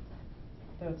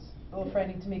 So it's a little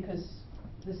frightening to me because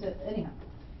this is, anyhow.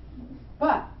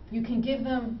 But you can give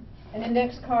them an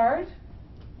index card.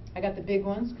 I got the big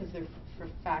ones because they're for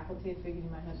faculty. I figured you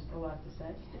might have a lot to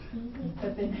say.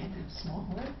 But they make them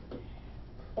smaller.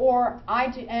 Or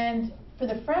and for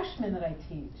the freshmen that I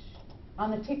teach,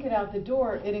 on the ticket out the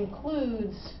door, it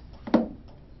includes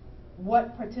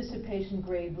what participation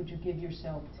grade would you give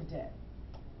yourself today?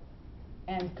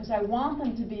 And because I want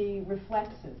them to be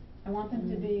reflexive. I want them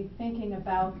to be thinking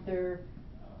about their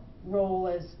role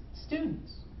as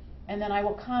students. And then I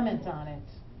will comment on it.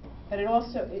 But it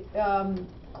also,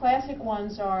 classic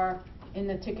ones are in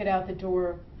the ticket out the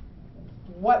door,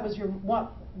 what was your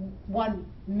one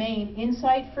main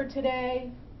insight for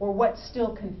today, or what's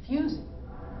still confusing?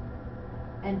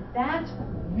 And that's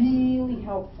really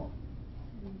helpful.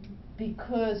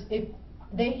 Because if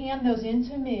they hand those in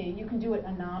to me, you can do it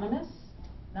anonymous,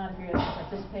 not if you're at a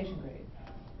participation grade,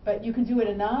 but you can do it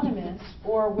anonymous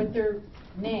or with their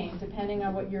name, depending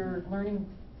on what your learning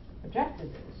objective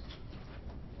is.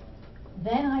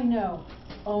 Then I know,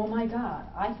 oh my God,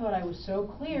 I thought I was so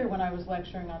clear when I was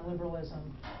lecturing on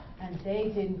liberalism, and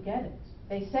they didn't get it.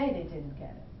 They say they didn't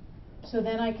get it. So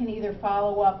then I can either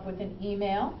follow up with an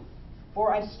email,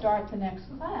 or I start the next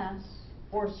class,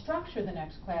 or structure the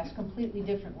next class completely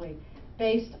differently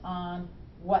based on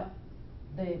what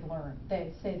they've learned.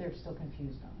 They say they're still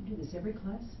confused on. You do this every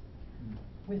class?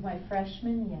 With my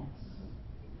freshmen, yes.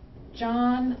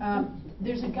 John,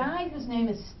 there's a guy whose name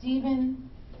is Stephen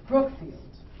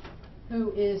Brookfield,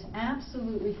 who is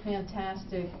absolutely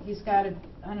fantastic. He's got a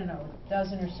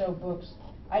dozen or so books.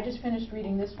 I just finished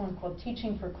reading this one called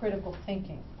Teaching for Critical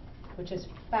Thinking, which is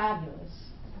fabulous.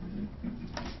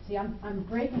 See, I'm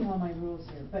breaking all my rules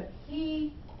here, but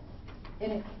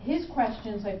his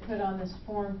questions I put on this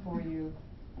form for you.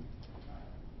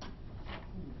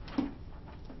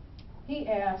 He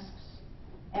asks,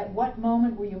 at what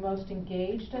moment were you most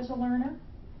engaged as a learner?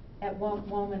 At what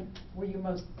moment were you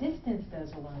most distanced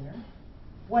as a learner?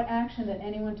 What action that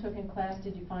anyone took in class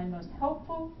did you find most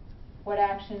helpful? What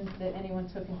action that anyone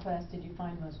took in class did you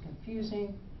find most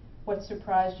confusing? What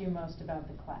surprised you most about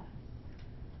the class?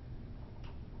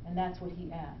 And that's what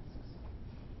he asks.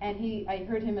 And I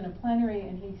heard him in a plenary,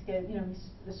 and he said,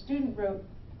 the student wrote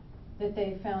that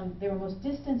they found they were most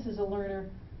distanced as a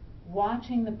learner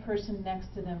watching the person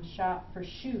next to them shop for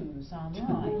shoes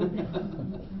online.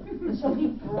 And so he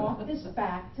brought this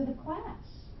back to the class.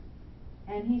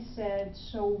 And he said,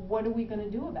 so what are we going to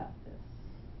do about this?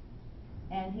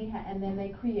 And then they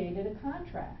created a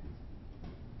contract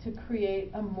to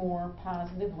create a more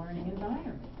positive learning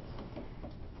environment.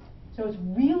 So it's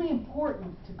really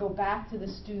important to go back to the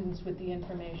students with the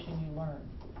information you learn.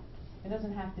 It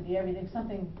doesn't have to be everything,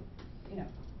 something,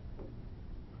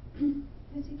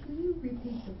 Betsy, can you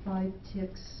repeat the 5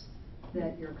 tips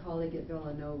that your colleague at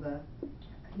Villanova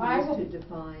used to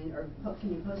define, or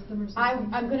can you post them or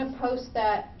something? I'm going to post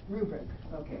that rubric.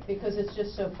 Okay. Because it's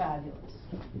just so fabulous.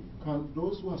 Can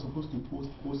those who are supposed to post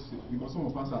it, because some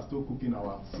of us are still cooking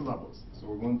our syllabus, so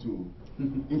we want to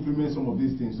implement some of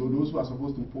these things. So those who are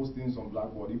supposed to post things on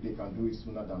Blackboard, if they can do it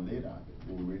sooner than later,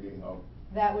 it will really help.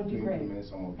 That would be great.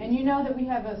 And you know that we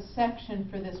have a section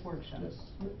for this workshop. Yes.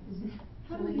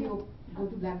 How do you go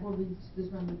to Blackboard, will this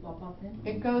one will pop up then?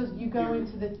 It goes, you go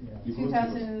into the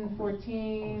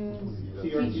 2014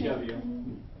 TRTW.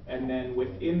 And then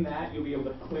within that, you'll be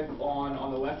able to click on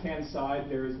the left-hand side,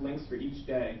 there's links for each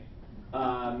day.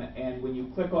 And when you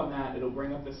click on that, it'll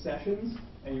bring up the sessions,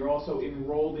 and you're also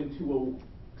enrolled into a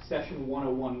Session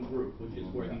 101 group, which is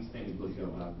where these things will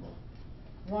go up.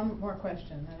 One more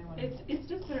question. It's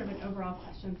just sort of an overall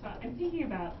question. So I'm thinking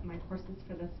about my courses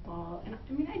for this fall, and I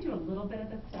mean, I do a little bit of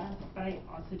this stuff, but I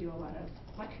also do a lot of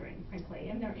lecturing, frankly,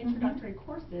 and they're introductory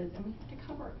courses, and we have to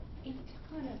cover a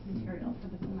ton of material for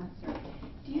the semester.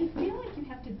 Do you feel like you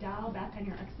have to dial back on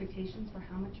your expectations for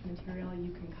how much material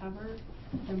you can cover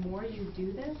the more you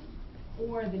do this?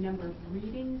 or the number of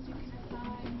readings you can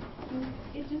assign.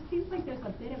 It just seems like there's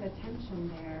a bit of a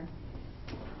tension there.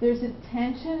 There's a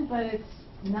tension, but it's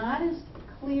not as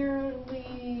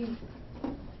clearly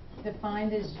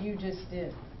defined as you just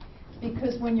did.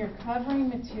 Because when you're covering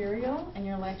material and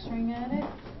you're lecturing at it,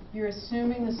 you're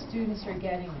assuming the students are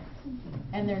getting it,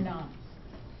 and they're not.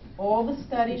 All the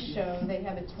studies show they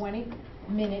have a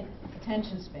 20-minute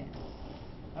attention span.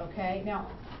 Okay?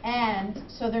 Now, and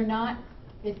so they're not,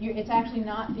 it's actually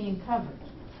not being covered.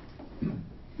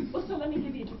 Well, so let me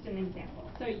give you just an example.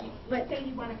 So let's say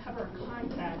you want to cover a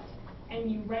concept,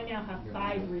 and you right now have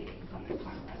 5 readings on that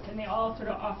concept, and they all sort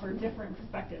of offer different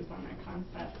perspectives on that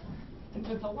concept. And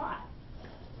so it's a lot.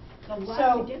 It's a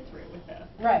lot to get through with this.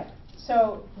 Right.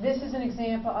 So this is an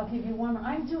example. I'll give you one more.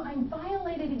 I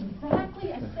violated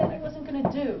exactly I said I wasn't going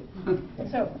to do.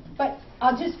 So, but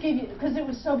I'll just give you, because it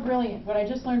was so brilliant, what I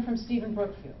just learned from Stephen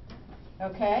Brookfield.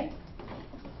 Okay?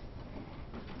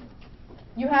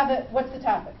 You have it. What's the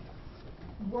topic?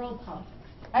 World politics.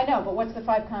 I know, but what's the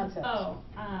 5 concepts? Oh,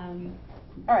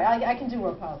 all right, I can do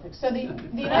world politics. So the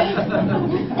United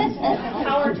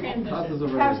power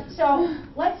transition. So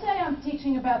let's say I'm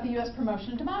teaching about the U.S.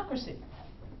 promotion of democracy,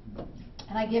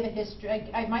 and I give a history.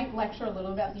 I might lecture a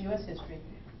little about the U.S. history,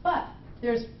 but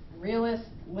there's realist,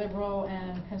 liberal,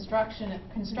 and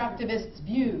constructivist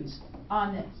views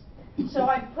on this. So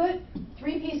I put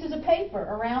 3 pieces of paper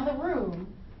around the room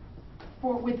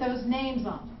with those names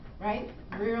on them, right?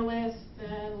 Realist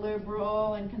and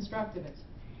liberal and constructivist.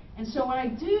 And so what I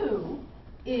do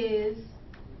is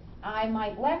I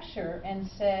might lecture and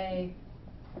say,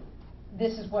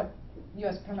 this is what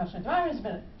U.S. promotion of democracy has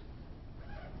been.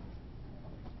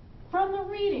 From the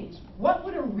readings, what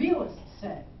would a realist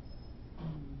say?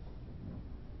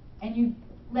 And you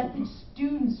let the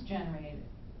students generate it.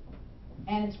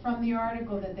 And it's from the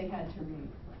article that they had to read.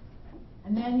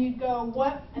 And then you'd go,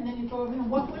 what? And then you go over here,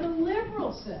 what would a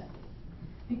liberal say?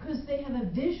 Because they have a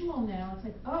visual now, it's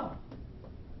like, oh,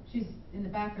 she's in the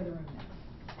back of the room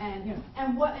now. And you know,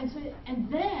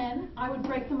 and then I would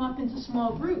break them up into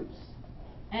small groups.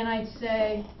 And I'd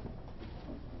say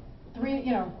 3,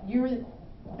 you were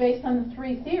based on the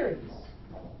 3 theories.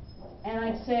 And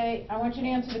I'd say, I want you to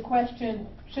answer the question,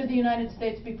 should the United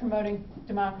States be promoting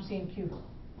democracy in Cuba?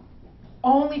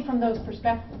 Only from those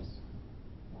perspectives.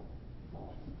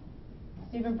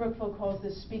 Stephen Brookfield calls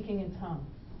this speaking in tongues.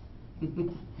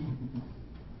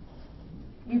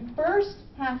 You first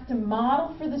have to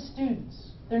model for the students.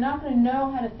 They're not going to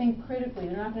know how to think critically.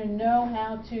 They're not going to know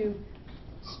how to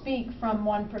speak from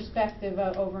one perspective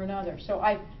over another. So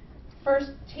I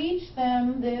first teach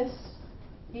them this.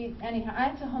 Anyhow,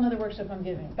 that's a whole other workshop I'm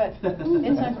giving. But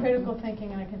it's on critical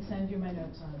thinking, and I can send you my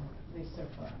notes on it, at least so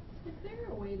far. Is there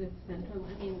a way to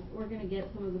we're going to get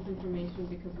some of this information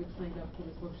because we've signed up for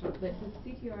this workshop, but does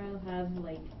CTRL have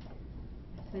like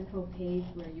a central page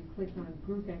where you click on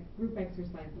group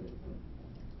exercises?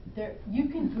 You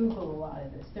can Google a lot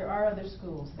of this. There are other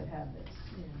schools that have this.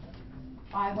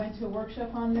 Yeah. I went to a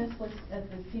workshop on this at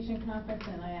the teaching conference,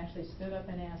 and I actually stood up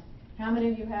and asked, how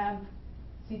many of you have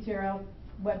CTRL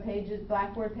web pages,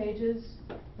 Blackboard pages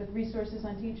with resources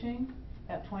on teaching?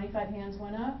 About 25 hands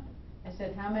went up. I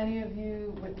said, how many of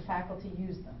you with the faculty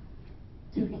use them?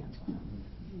 2 hands went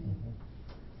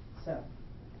up. So,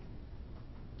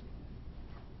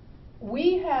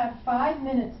 we have 5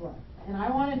 minutes left, and I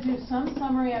want to do some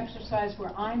summary exercise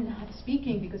where I'm not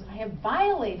speaking because I have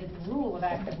violated the rule of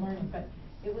active learning, but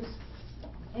it was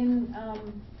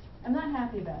I'm not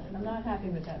happy about it. I'm not happy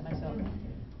with that myself.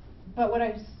 But what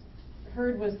I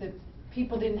heard was that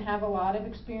people didn't have a lot of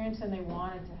experience and they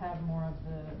wanted to have more of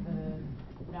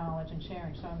the knowledge and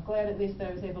sharing. So I'm glad at least that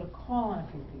I was able to call on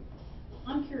a few people.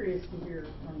 I'm curious to hear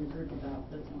from the group about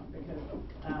this one because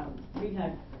we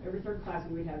had, every 3rd class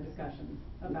we would have discussions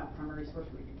about primary source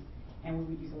reading. And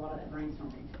we would use a lot of that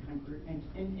brainstorming to kind of group and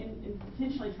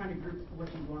potentially trying to group what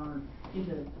you learn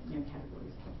into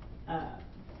categories.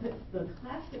 The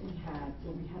class that we had,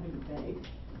 where we had a debate,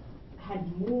 had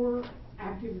more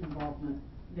active involvement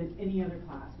than any other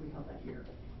class we held that year.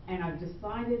 And I've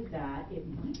decided that it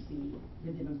might be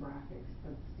the demographics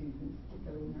of students that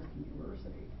go to American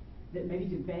University. That maybe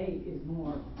debate is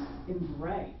more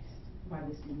embraced by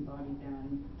the student body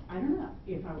than, I don't know,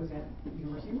 if I was at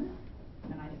University of Maryland.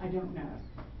 And I don't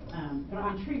know. But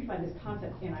I'm intrigued by this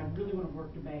concept, and I really want to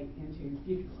work debate into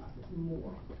future classes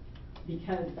more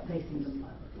because they seem to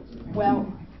love it.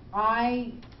 Well,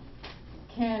 I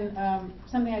can,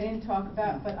 something I didn't talk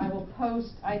about, but I will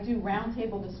post, I do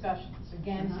roundtable discussions.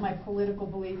 Again, it's my political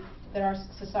belief that our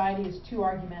society is too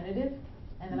argumentative,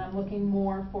 and that I'm looking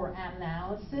more for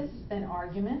analysis than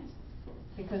argument.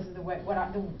 because of the way, what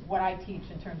I teach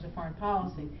in terms of foreign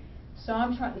policy. So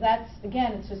I'm trying, that's,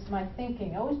 again, it's just my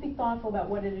thinking. Always be thoughtful about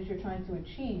what it is you're trying to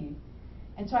achieve.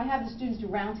 And so I have the students do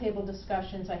roundtable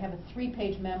discussions. I have a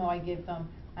 3-page memo I give them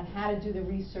on how to do the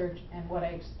research and what I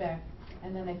expect,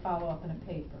 and then they follow up in a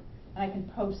paper. And I can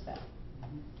post that.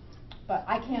 But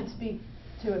I can't speak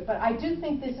to it. But I do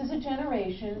think this is a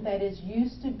generation that is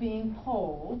used to being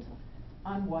polled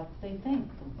on what they think.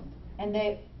 And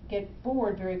they get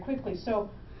bored very quickly. So,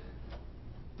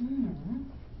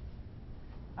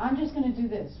 I'm just going to do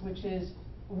this, which is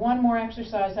one more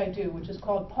exercise I do, which is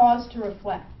called pause to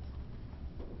reflect.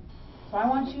 So I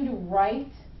want you to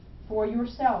write for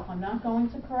yourself. I'm not going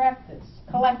to collect it,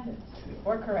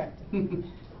 or correct it.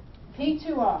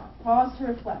 P2R, pause to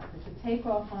reflect. It's a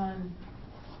takeoff on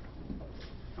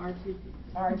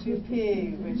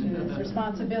R2P, which is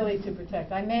responsibility to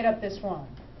protect. I made up this one.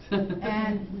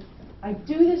 And I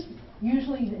do this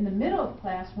usually in the middle of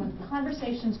class when the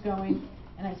conversation's going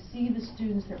and I see the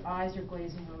students, their eyes are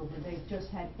glazing over. They've just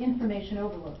had information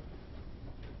overload.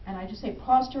 And I just say,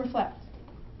 pause to reflect.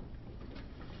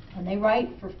 And they write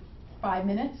for 5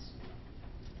 minutes,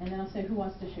 and then I'll say, who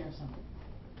wants to share something?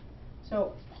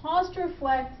 So pause to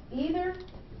reflect. Either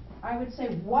I would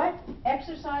say, what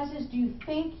exercises do you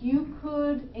think you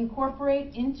could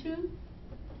incorporate into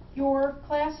your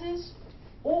classes?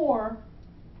 Or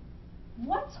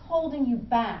what's holding you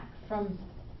back from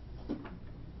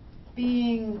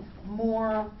being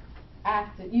more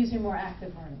active, using more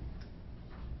active learning?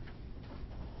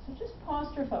 So just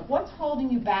pause to reflect. What's holding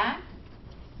you back?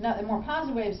 Now, a more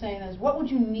positive way of saying that is, what would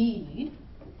you need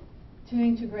to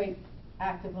integrate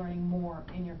active learning more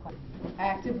in your class?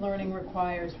 Active learning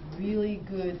requires really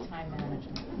good time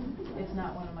management. It's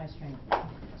not one of my strengths.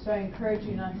 So I encourage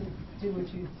you not to do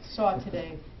what you saw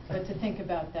today, but to think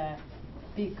about that,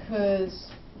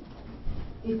 because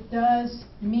it does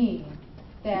mean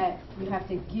that you have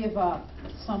to give up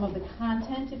some of the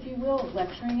content, if you will, of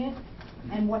lecturing it.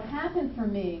 And what happened for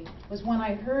me was when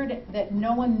I heard that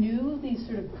no one knew these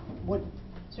sort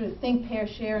of think, pair,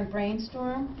 share, and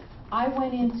brainstorm, I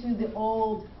went into the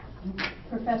old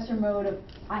professor mode of,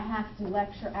 I have to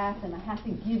lecture at them, I have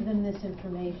to give them this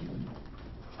information.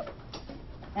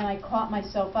 And I caught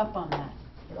myself up on that.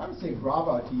 But I would say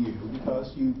bravo to you,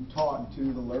 because you taught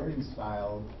to the learning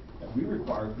style that we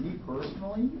require. Me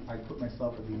personally, I put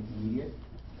myself at the intermediate.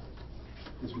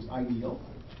 This was ideal.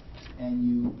 And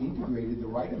you integrated the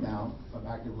right amount of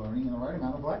active learning and the right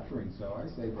amount of lecturing. So I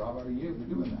say bravo to you for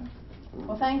doing that.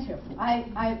 Well, thank you.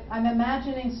 I'm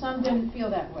imagining some didn't feel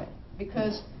that way,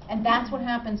 because, and that's what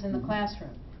happens in the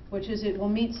classroom, which is it will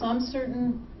meet some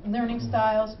certain learning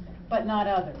styles, but not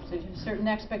others. There's certain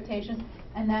expectations,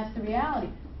 and that's the reality.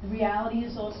 The reality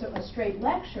is also a straight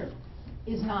lecture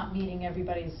is not meeting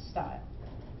everybody's style.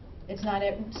 It's not,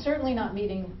 certainly not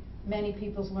meeting many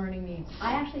people's learning needs.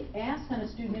 I actually asked on a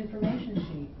student information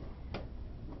sheet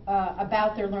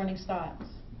about their learning styles.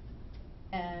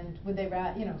 And would they,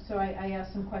 so I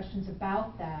asked some questions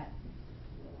about that,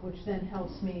 which then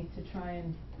helps me to try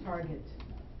and target.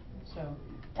 So,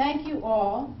 thank you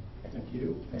all. Thank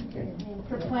you. Thank you.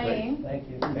 For playing. Thank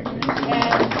you. And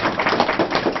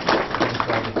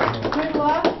good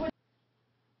luck with